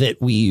that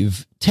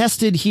we've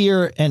tested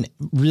here, and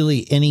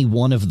really any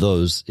one of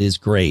those is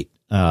great.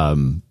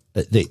 You're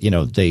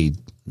gonna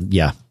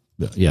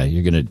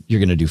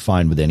do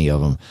fine with any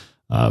of them.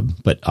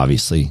 But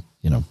obviously,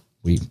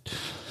 we've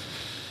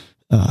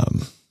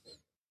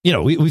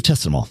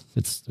tested them all.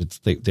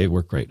 They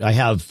work great. I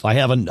have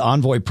an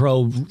Envoy Pro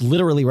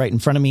literally right in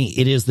front of me.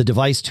 It is the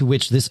device to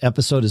which this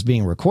episode is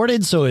being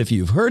recorded. So if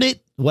you've heard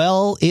it,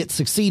 well, it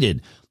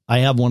succeeded. I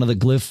have one of the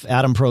Glyph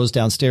Atom Pros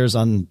downstairs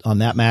on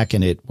that Mac,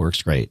 and it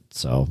works great.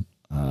 So,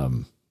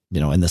 and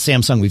the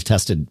Samsung we've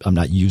tested, I'm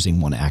not using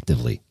one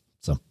actively.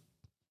 So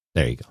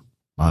there you go.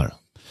 I don't know.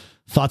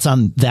 Thoughts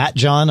on that,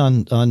 John,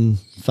 on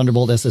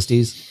Thunderbolt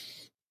SSDs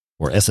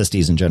or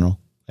SSDs in general,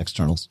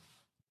 externals?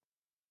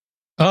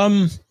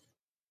 I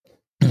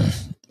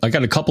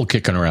got a couple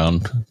kicking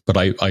around, but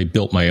I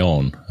built my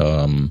own.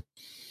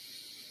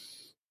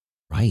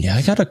 Right. Yeah,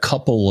 I got a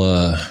couple,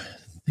 I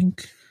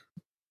think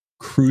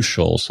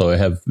Crucial. So I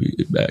have,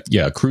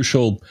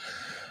 Crucial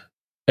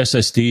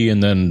SSD,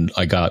 and then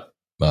I got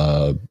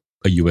a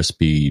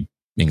USB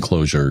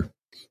enclosure.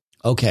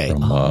 Okay.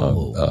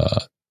 From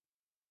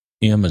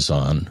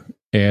Amazon,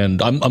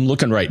 and I'm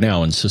looking right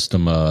now in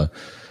system info,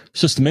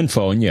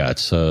 and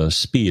it's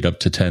speed up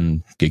to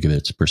 10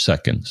 gigabits per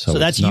second. So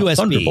that's it's not USB,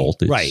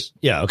 Thunderbolt, right?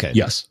 Yeah. Okay.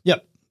 Yes.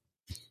 Yep.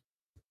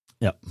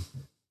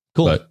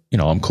 Cool. But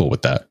I'm cool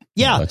with that.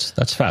 Yeah,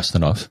 that's fast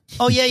enough.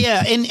 Oh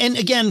yeah. And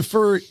again,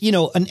 for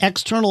an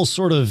external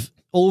sort of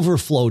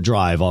overflow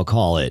drive, I'll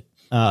call it.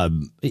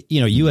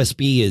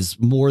 USB is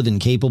more than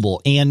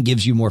capable and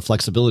gives you more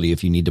flexibility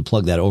if you need to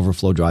plug that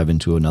overflow drive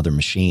into another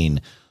machine.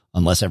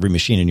 Unless every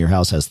machine in your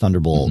house has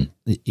Thunderbolt,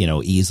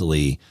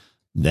 easily,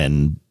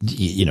 then,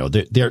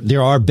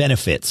 there are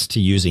benefits to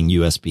using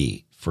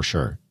USB for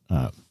sure.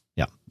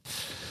 Yeah.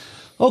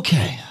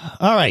 Okay.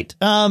 All right.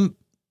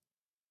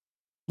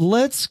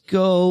 Let's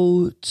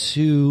go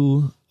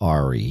to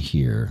Ari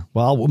here.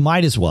 Well, we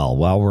might as well,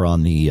 while we're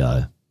on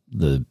the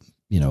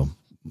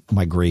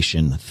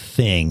migration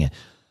thing.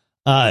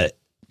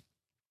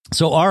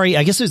 So Ari,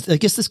 I guess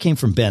this came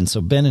from Ben. So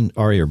Ben and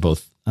Ari are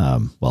both,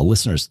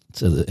 listeners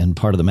and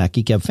part of the Mac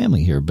Geek Gab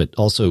family here, but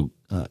also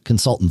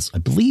consultants, I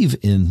believe,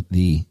 in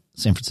the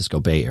San Francisco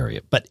Bay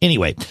Area. But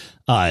anyway,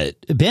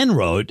 Ben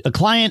wrote, a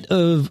client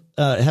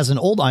has an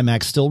old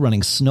iMac still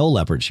running Snow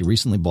Leopard. She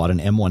recently bought an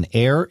M1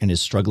 Air and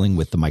is struggling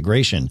with the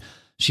migration.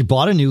 She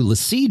bought a new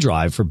LaCie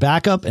drive for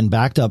backup and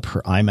backed up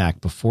her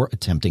iMac before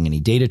attempting any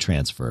data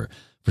transfer.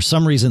 For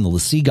some reason, the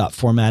LaCie got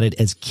formatted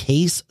as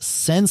case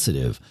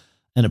sensitive.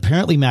 And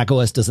apparently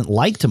macOS doesn't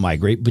like to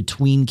migrate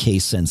between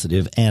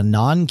case-sensitive and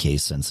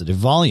non-case-sensitive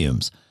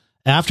volumes.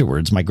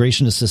 Afterwards,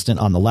 Migration Assistant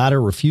on the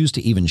latter refused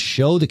to even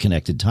show the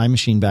connected Time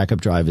Machine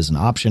backup drive as an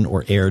option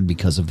or erred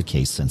because of the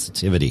case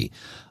sensitivity.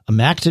 A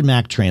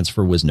Mac-to-Mac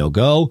transfer was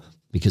no-go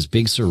because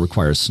Big Sur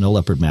requires Snow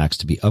Leopard Macs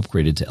to be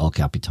upgraded to El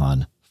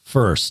Capitan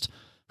first.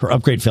 Her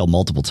upgrade failed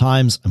multiple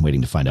times. I'm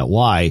waiting to find out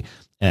why.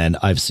 And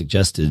I've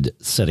suggested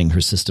setting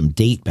her system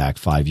date back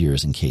 5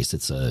 years in case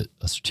it's a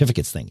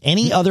certificates thing.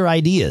 Any other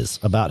ideas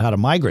about how to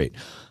migrate?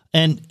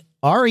 And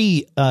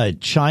Ari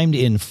chimed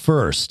in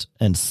first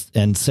and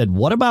said,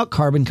 what about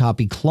Carbon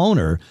Copy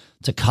Cloner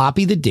to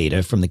copy the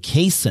data from the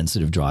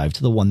case-sensitive drive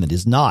to the one that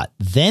is not,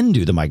 then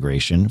do the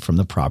migration from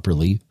the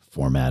properly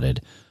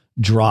formatted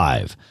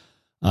drive?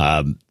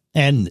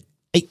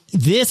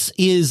 This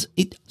is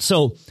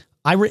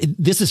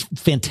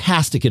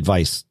fantastic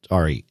advice,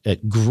 Ari.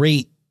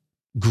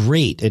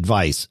 Great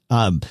advice.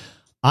 I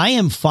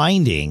am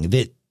finding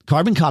that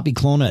Carbon Copy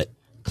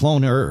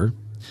Cloner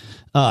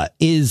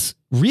is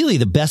really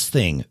the best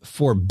thing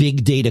for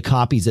big data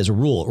copies as a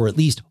rule, or at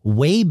least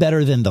way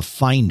better than the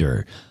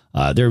Finder.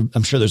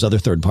 I'm sure there's other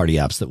third-party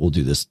apps that will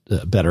do this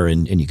better,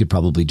 and you could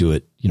probably do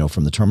it,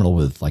 from the terminal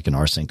with like an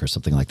rsync or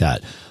something like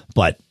that.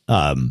 But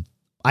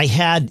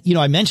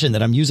I mentioned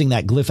that I'm using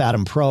that Glyph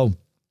Atom Pro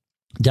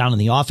down in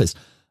the office.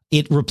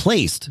 It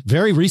replaced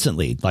very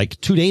recently, like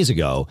 2 days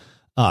ago,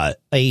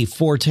 a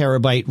 4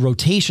 terabyte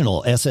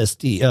rotational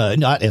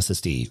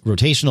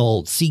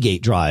rotational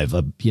Seagate drive,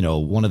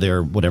 one of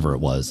their, whatever it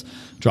was,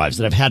 drives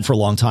that I've had for a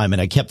long time.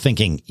 And I kept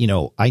thinking,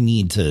 I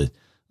need to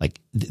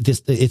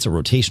this, it's a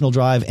rotational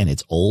drive and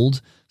it's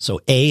old. So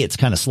A, it's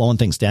kind of slowing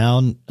things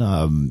down.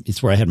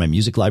 It's where I had my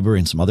music library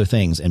and some other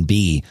things, and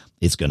B,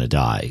 it's going to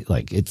die.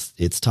 Like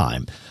it's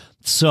time.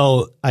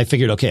 So I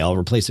figured, okay, I'll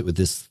replace it with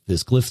this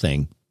Glyph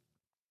thing.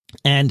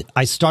 And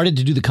I started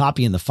to do the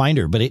copy in the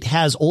Finder, but it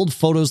has old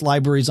photos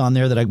libraries on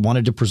there that I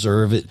wanted to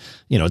preserve. It,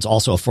 it's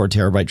also a 4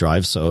 terabyte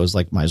drive. So I was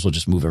like, might as well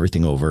just move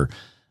everything over.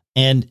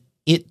 And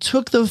it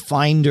took the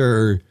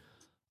Finder,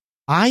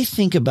 I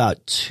think,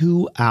 about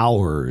 2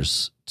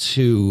 hours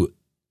to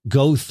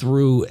go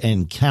through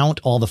and count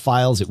all the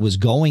files it was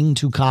going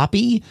to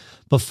copy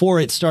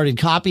before it started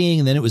copying.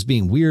 And then it was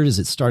being weird as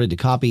it started to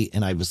copy.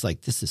 And I was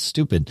like, this is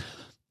stupid.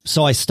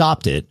 So I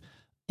stopped it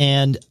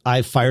and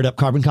I fired up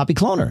Carbon Copy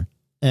Cloner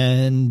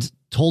and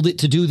told it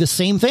to do the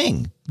same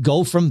thing,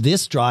 go from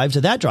this drive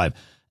to that drive.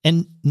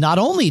 And not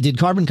only did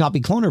Carbon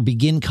Copy Cloner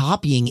begin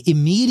copying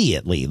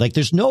immediately, like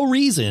there's no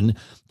reason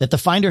that the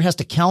Finder has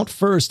to count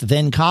first,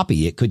 then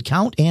copy. It could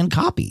count and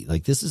copy.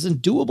 Like this is a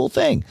doable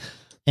thing.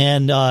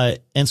 And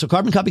so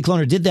Carbon Copy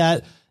Cloner did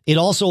that. It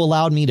also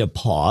allowed me to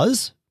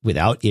pause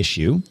without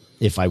issue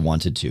if I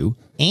wanted to.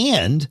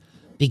 And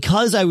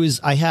because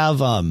I have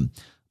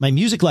my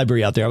music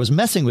library out there, I was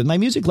messing with my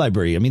music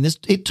library. I mean, the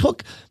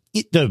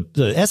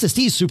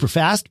SSD is super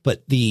fast,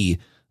 but the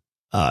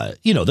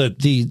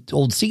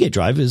old Seagate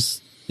drive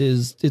it's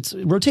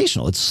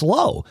rotational. It's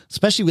slow,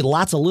 especially with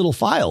lots of little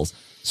files.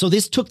 So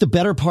this took the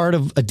better part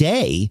of a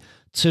day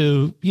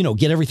to,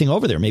 get everything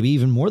over there, maybe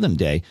even more than a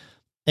day.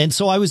 And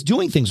so I was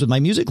doing things with my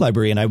music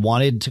library and I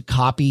wanted to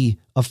copy,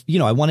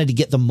 I wanted to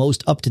get the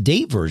most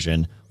up-to-date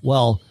version.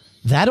 Well,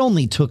 that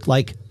only took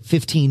like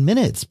 15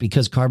 minutes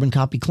because Carbon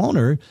Copy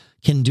Cloner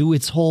can do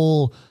its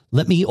whole,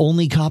 let me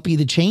only copy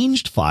the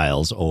changed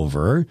files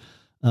over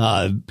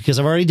because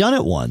I've already done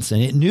it once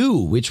and it knew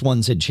which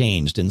ones had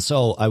changed. And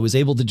so I was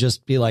able to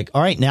just be like,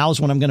 all right, now's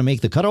when I'm going to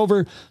make the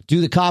cutover,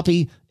 do the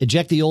copy,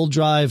 eject the old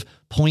drive,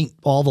 point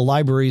all the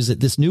libraries at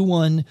this new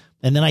one.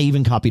 And then I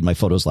even copied my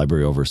photos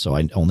library over. So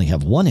I only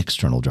have one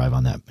external drive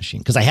on that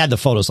machine because I had the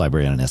photos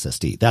library on an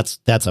SSD.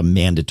 That's a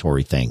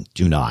mandatory thing.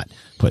 Do not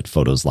put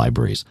photos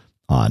libraries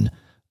on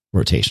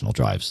rotational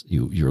drives.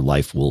 Your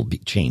life will be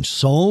changed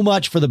so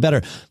much for the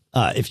better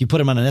if you put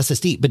them on an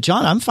SSD. But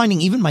John, I'm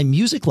finding even my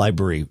music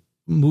library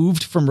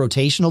moved from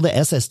rotational to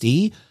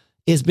SSD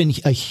has been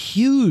a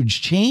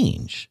huge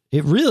change.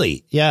 It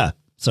really, yeah.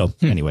 So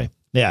anyway,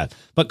 yeah.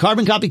 But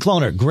Carbon Copy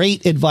Cloner,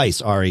 great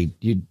advice, Ari.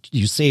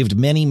 You saved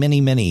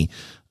many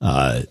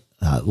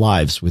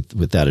lives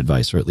with that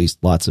advice, or at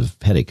least lots of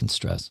headache and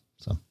stress.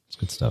 So it's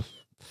good stuff.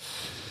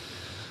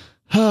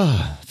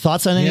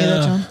 Thoughts on any of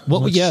that,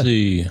 John? Let's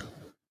see.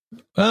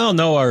 Well,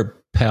 no, our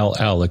pal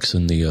Alex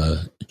in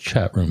the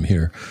chat room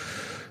here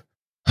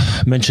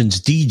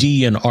mentions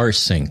DD and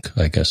rsync,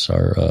 I guess,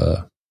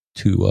 are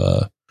two.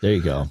 There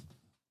you go.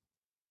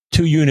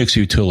 Two Unix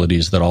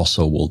utilities that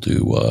also will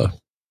do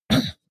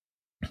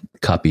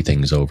copy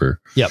things over.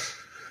 Yep.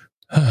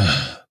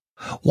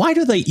 Why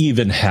do they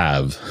even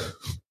have?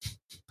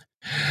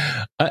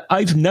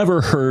 I've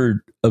never heard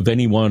of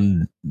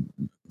anyone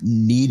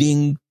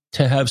needing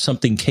to have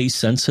something case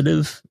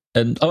sensitive.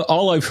 And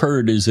all I've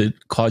heard is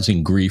it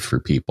causing grief for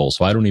people.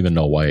 So I don't even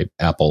know why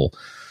Apple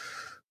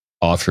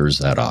offers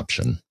that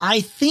option.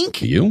 I think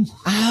do you?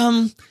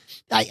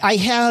 I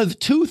have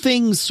two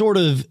things sort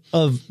of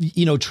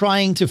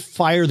trying to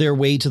fire their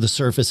way to the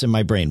surface in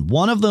my brain.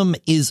 One of them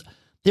is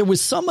there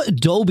was some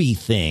Adobe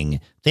thing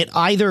that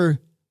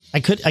either I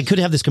could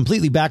have this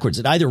completely backwards.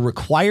 It either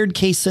required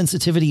case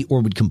sensitivity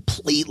or would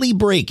completely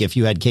break if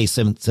you had case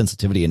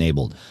sensitivity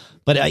enabled.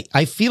 But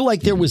I feel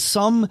like there was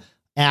some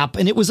app,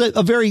 and it was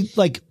a very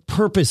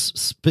purpose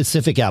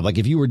specific app. Like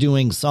if you were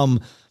doing some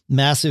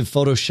massive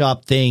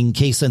Photoshop thing,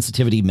 case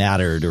sensitivity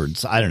mattered, or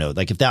I don't know,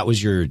 if that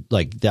was your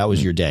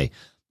day.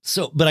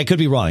 So, but I could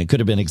be wrong. It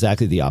could have been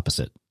exactly the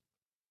opposite.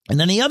 And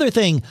then the other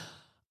thing,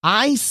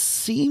 I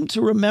seem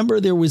to remember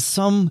there was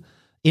some,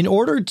 in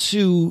order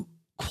to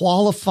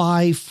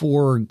qualify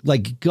for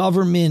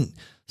government,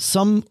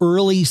 some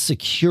early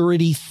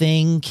security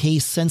thing,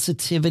 case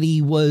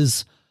sensitivity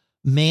was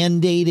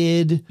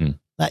mandated.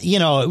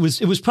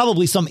 It was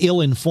probably some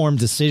ill-informed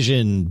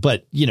decision,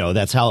 but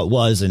that's how it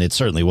was. And it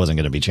certainly wasn't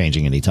going to be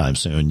changing anytime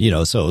soon,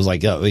 so it was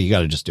like, oh, you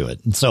got to just do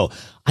it. And so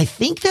I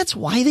think that's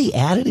why they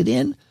added it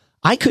in.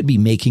 I could be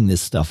making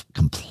this stuff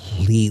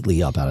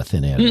completely up out of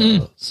thin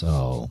air.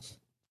 So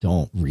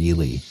don't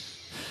really.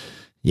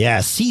 Yeah.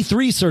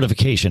 C3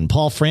 certification.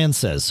 Paul Franz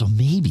says, so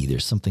maybe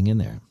there's something in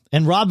there.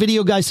 And Rob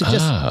Video Guy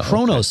suggests okay.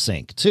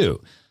 ChronoSync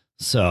too.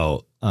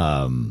 So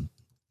ChronoSync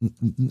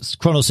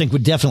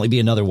would definitely be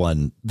another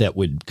one that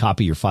would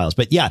copy your files.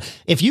 But yeah,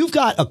 if you've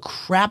got a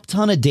crap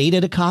ton of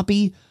data to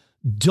copy,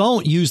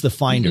 don't use the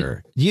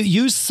Finder. You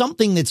use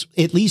something that's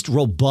at least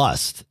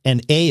robust,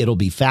 and A, it'll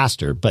be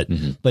faster, but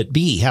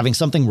B, having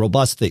something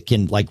robust that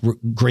can like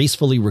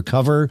gracefully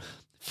recover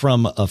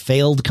from a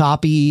failed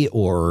copy,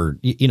 or,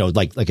 you know,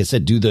 like I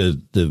said, do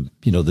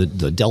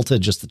the delta,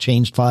 just the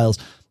changed files.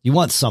 You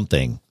want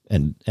something,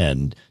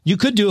 and you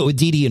could do it with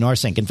DD and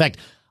rsync. In fact,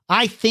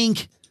 I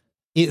think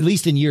at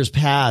least in years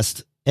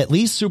past, at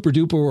least Super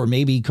Duper or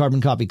maybe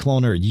Carbon Copy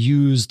Cloner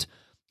used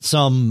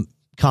some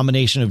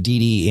combination of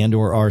DD and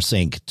or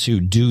rsync to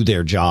do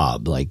their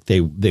job. Like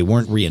they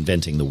weren't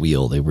reinventing the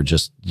wheel. They were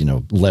just, you know,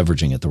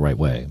 leveraging it the right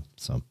way.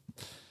 So,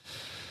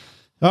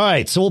 all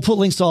right. So we'll put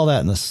links to all that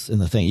in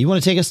the thing. You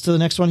want to take us to the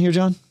next one here,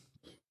 John?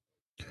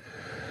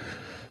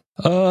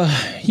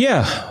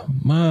 Yeah.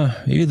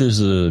 Maybe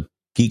there's a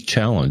geek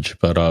challenge,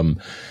 but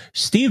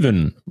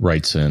Steven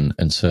writes in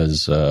and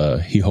says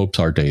he hopes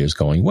our day is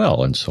going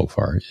well, and so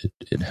far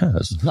it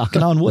has.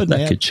 Knocking on wood, that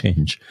man. could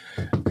change.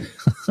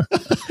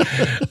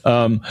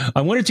 I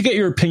wanted to get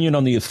your opinion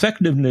on the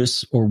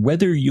effectiveness, or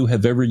whether you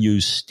have ever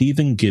used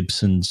Stephen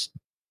Gibson's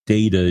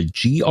Data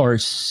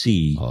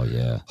GRC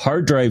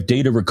hard drive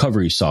data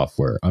recovery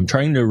software. I'm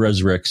trying to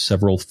resurrect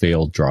several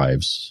failed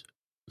drives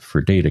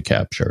for data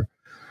capture,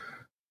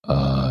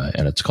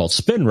 and it's called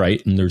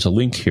SpinRite, and there's a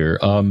link here.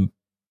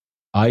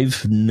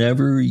 I've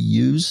never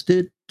used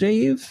it,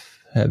 Dave.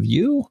 Have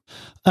you?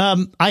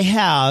 I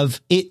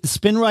have.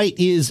 SpinRite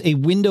is a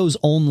Windows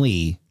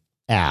only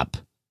app.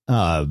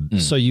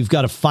 So you've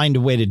got to find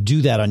a way to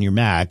do that on your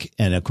Mac.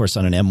 And of course,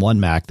 on an M1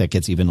 Mac, that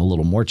gets even a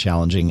little more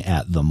challenging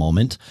at the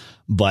moment.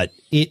 But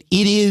it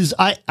is,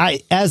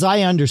 as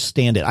I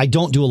understand it, I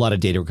don't do a lot of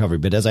data recovery,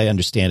 but as I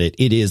understand it,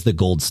 it is the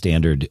gold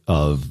standard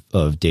of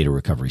data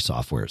recovery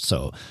software.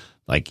 So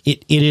like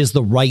it is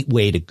the right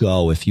way to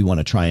go if you want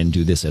to try and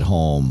do this at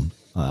home.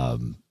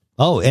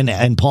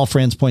 And Paul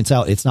Franz points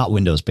out it's not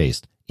Windows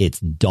based, it's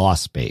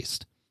DOS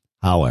based.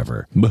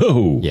 However,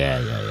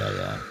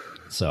 yeah.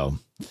 So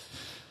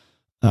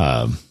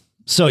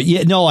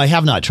yeah, no, I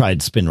have not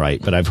tried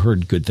SpinRite, but I've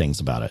heard good things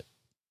about it.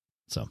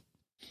 So,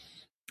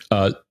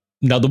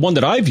 now the one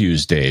that I've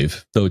used,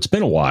 Dave, though it's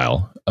been a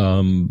while,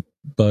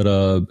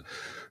 but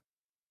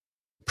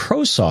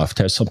ProSoft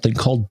has something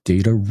called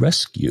Data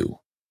Rescue,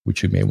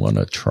 which you may want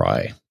to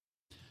try.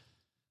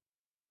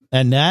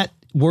 And that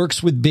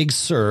works with Big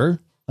Sur.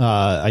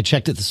 I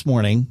checked it this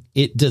morning.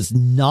 It does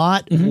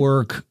not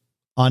work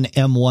on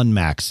M1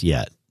 Macs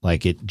yet.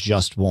 Like it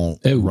just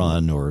won't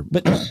run,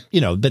 but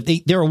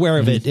they're aware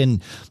of it.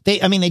 And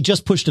they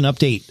just pushed an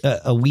update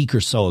a week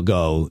or so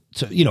ago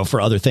to,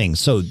 for other things.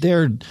 So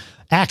they're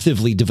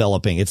actively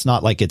developing. It's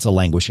not like it's a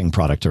languishing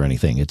product or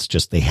anything. It's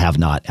just, they have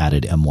not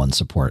added M1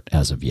 support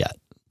as of yet,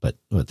 but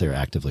they're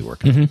actively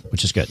working on it,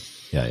 which is good.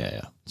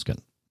 Yeah. It's good.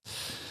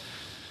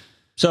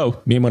 So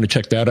you may want to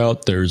check that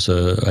out. There's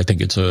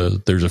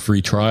a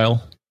free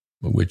trial,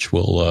 which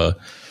will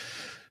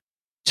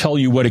tell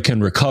you what it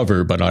can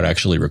recover, but not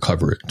actually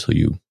recover it until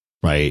you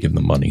give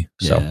them money.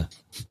 So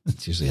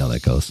that's usually how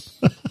that goes.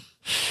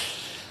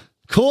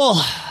 Cool.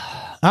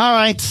 All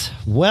right.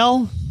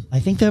 Well, I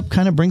think that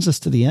kind of brings us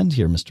to the end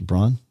here, Mr.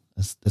 Braun.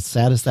 As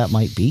sad as that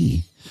might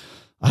be.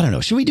 I don't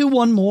know. Should we do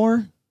one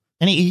more?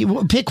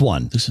 Pick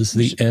one. This is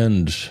the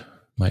end.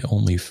 My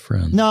only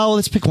friend. No,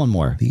 let's pick one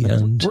more. The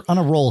end. We're on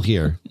a roll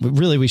here.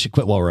 We should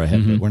quit while we're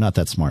ahead, but we're not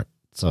that smart.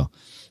 So,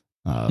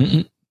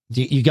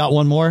 you got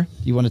one more?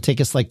 You want to take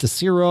us like to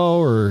Zero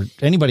or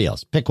anybody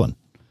else? Pick one.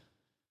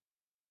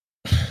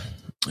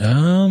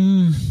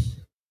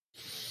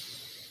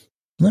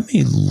 Let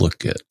me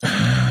look at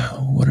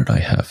what did I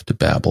have to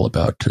babble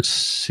about to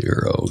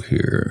Zero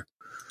here.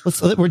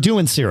 We're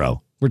doing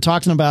Zero. We're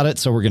talking about it,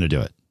 so we're going to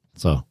do it.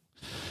 So.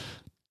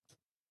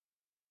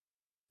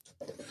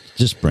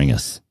 Just bring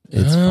us.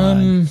 It's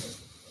fine.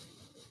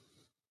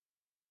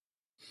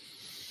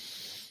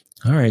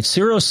 All right.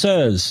 Ciro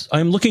says,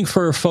 I'm looking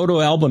for a photo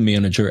album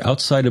manager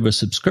outside of a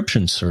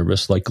subscription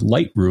service like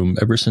Lightroom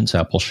ever since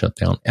Apple shut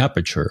down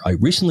Aperture. I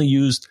recently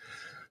used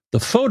the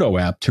photo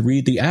app to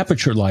read the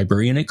Aperture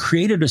library, and it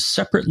created a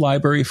separate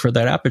library for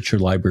that Aperture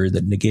library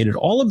that negated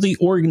all of the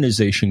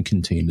organization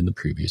contained in the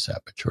previous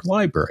Aperture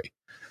library.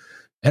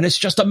 And it's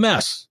just a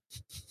mess.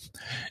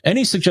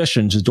 Any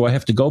suggestions? Do I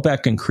have to go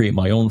back and create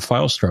my own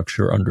file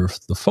structure under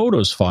the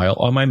Photos file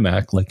on my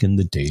Mac like in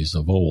the days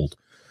of old?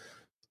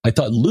 I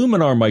thought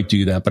Luminar might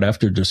do that, but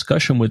after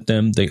discussion with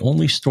them, they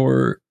only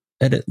store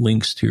edit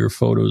links to your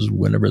photos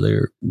wherever they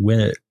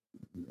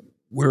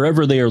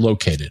are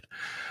located.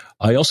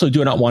 I also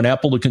do not want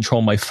Apple to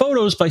control my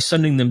photos by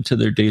sending them to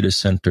their data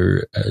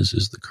center, as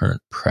is the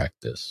current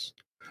practice.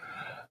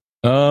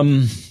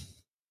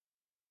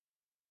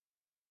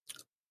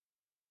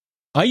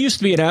 I used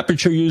to be an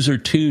Aperture user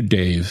too,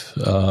 Dave.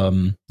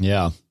 And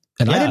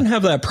I didn't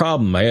have that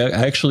problem. I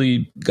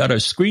actually got a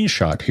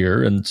screenshot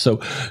here. And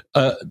so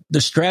the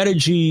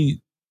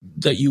strategy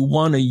that you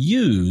want to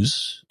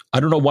use, I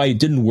don't know why it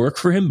didn't work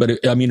for him, but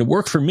it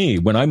worked for me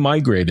when I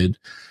migrated.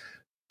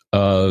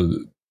 So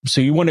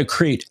you want to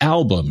create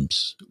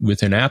albums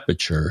with an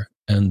Aperture,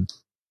 and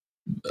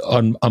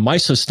on my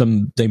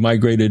system, they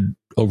migrated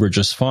over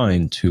just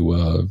fine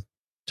to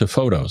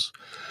Photos.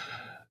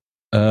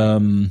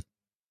 The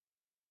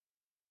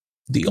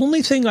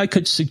only thing I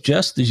could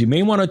suggest is you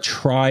may want to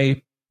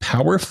try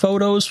Power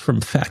Photos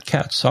from Fat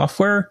Cat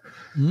Software.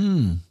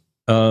 And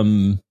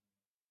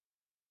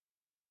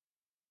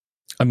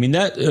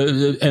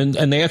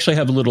they actually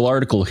have a little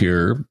article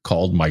here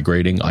called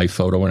 "Migrating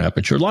iPhoto and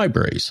Aperture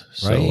Libraries."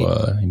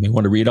 So you may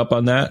want to read up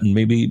on that and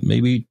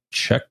maybe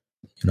check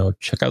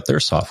out their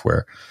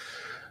software.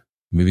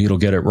 Maybe it'll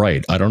get it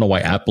right. I don't know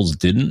why Apple's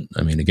didn't.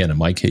 I mean, again, in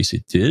my case,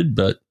 it did,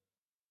 but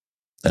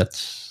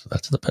that's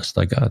the best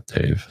I got,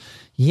 Dave.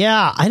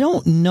 Yeah, I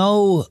don't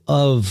know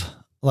of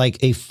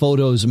like a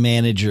Photos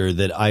manager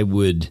that I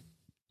would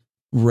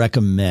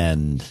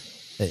recommend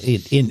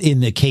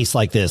in the case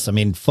like this. I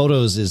mean,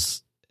 Photos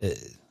is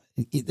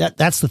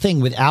that's the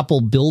thing with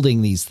Apple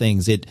building these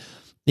things. It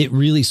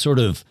really sort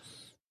of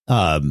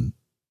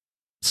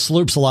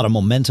slurps a lot of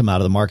momentum out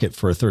of the market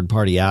for a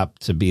third-party app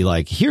to be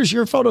like, here's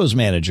your Photos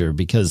manager,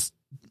 because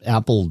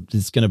Apple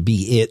is going to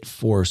be it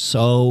for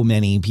so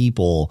many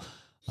people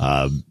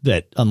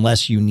that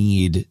unless you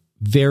need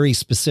very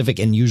specific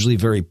and usually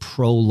very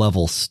pro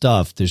level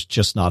stuff, there's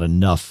just not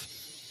enough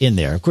in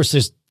there. Of course,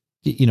 there's,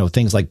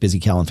 things like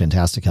BusyCal and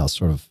Fantastical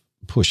sort of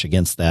push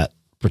against that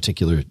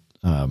particular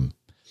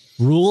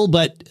rule,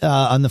 but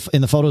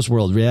in the Photos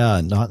world,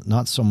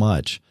 not so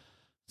much.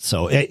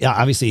 So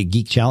obviously a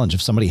geek challenge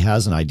if somebody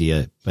has an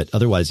idea, but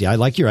otherwise, I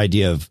like your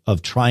idea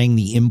of trying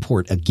the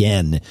import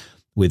again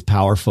with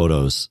Power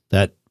Photos.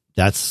 That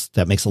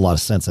makes a lot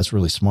of sense. That's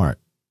really smart.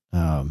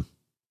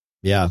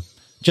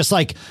 Just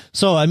like,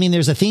 so, I mean,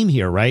 there's a theme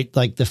here, right?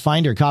 Like the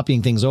Finder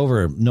copying things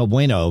over, no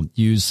bueno,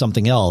 use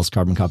something else,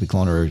 Carbon Copy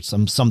Cloner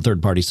or some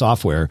third-party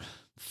software.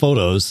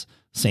 Photos,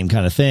 same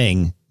kind of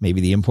thing.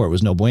 Maybe the import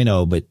was no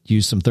bueno, but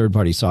use some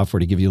third-party software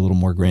to give you a little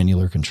more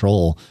granular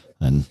control,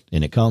 and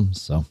in it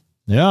comes. So,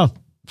 yeah.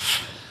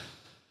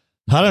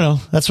 I don't know.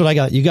 That's what I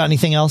got. You got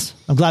anything else?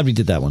 I'm glad we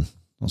did that one.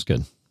 That's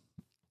good.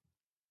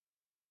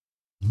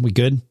 We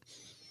good?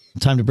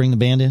 Time to bring the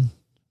band in?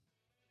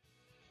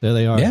 There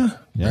they are. Yeah.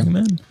 Bring them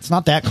in. It's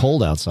not that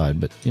cold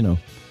outside, but,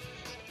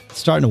 it's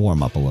starting to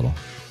warm up a little.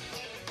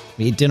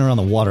 We ate dinner on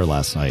the water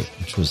last night,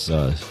 which was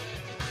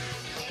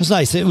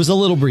nice. It was a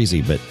little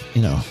breezy, but,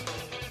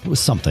 it was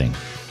something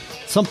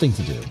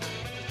to do.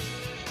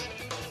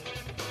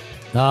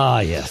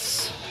 Ah,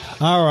 yes.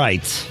 All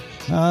right.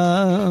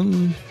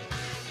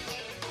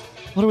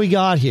 What do we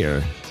got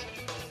here?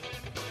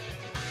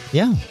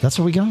 Yeah, that's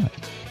what we got.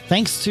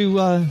 Thanks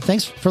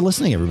for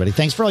listening, everybody.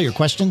 Thanks for all your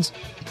questions.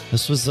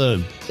 This was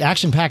a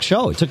action-packed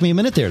show. It took me a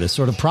minute there to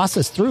sort of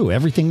process through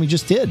everything we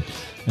just did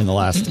in the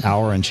last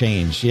hour and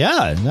change.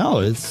 Yeah,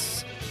 no,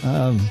 this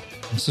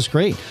is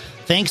great.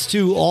 Thanks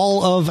to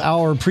all of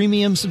our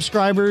premium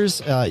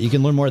subscribers. You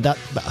can learn more of that.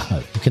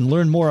 You can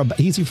learn more about,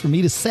 easy for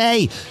me to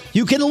say.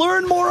 You can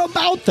learn more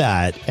about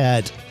that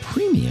at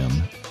premium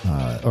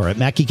or at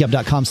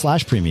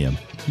macgeekup.com/premium.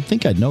 You'd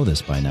think I'd know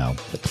this by now,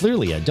 but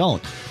clearly I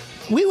don't.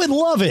 We would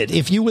love it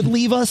if you would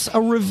leave us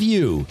a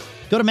review.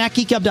 Go to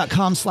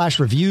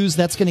macgeekup.com/reviews.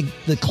 That's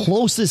the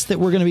closest that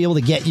we're going to be able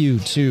to get you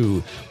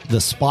to the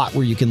spot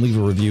where you can leave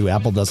a review.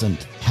 Apple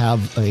doesn't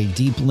have a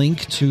deep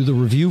link to the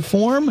review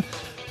form,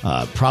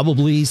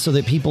 probably so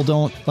that people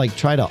don't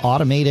try to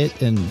automate it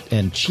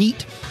and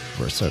cheat.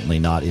 We're certainly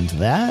not into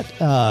that,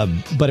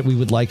 but we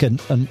would like a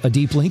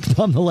deep link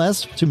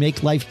nonetheless to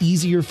make life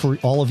easier for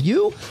all of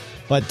you.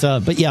 But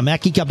yeah,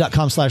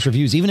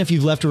 macgeekup.com/reviews. Even if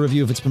you've left a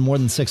review, if it's been more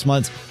than 6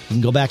 months, you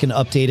can go back and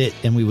update it,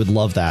 and we would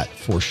love that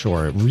for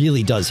sure. It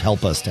really does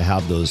help us to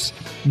have those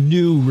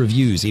new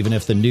reviews, even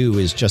if the new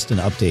is just an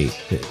update.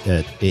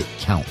 It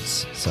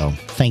counts. So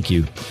thank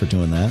you for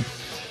doing that.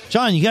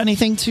 John, you got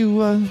anything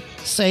to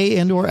say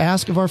and or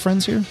ask of our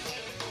friends here?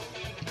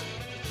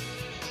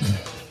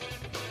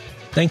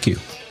 Thank you.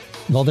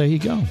 Well, there you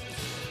go.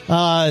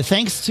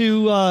 Thanks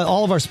to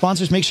all of our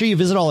sponsors. Make sure you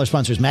visit all our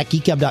sponsors.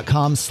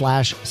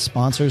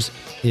 MacGeekUp.com/sponsors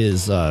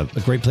is a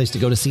great place to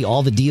go to see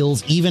all the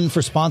deals, even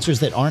for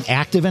sponsors that aren't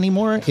active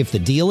anymore. If the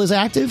deal is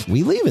active,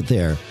 we leave it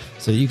there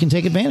so you can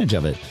take advantage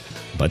of it.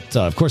 But,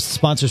 of course, the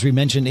sponsors we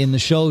mentioned in the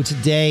show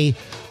today,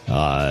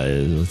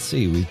 let's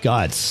see, we've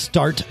got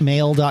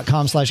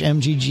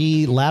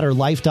startmail.com/MGG,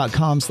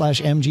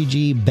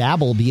 ladderlife.com/MGG,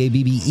 Babbel,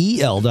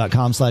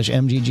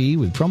 BABBEL.com/MGG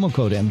with promo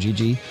code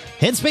MGG,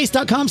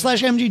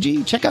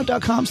 headspace.com/MGG,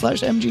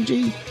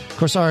 checkout.com/MGG. Of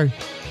course, our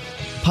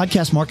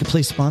podcast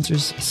marketplace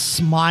sponsors,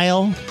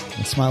 Smile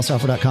at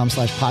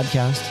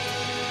smilesoftware.com/podcast,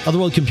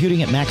 Otherworld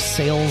Computing at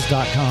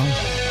maxsales.com,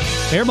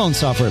 Barebones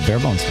Software at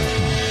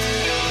barebones.com,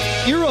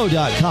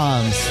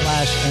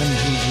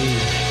 Eero.com/MGG,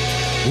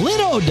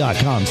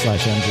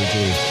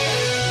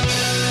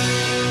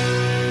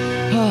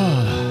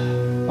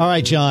 Linode.com/MGG. All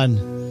right, John.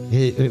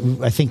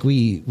 I think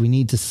we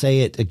need to say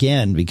it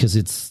again because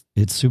it's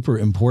super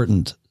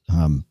important.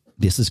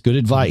 this is good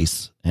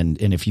advice. And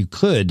if you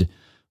could,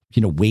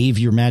 wave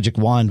your magic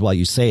wand while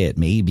you say it,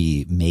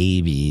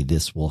 maybe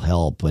this will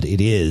help. But it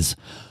is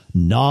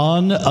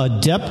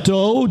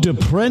non-Adepto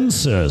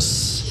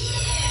Deprensus.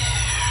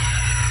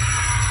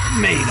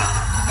 Made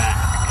up.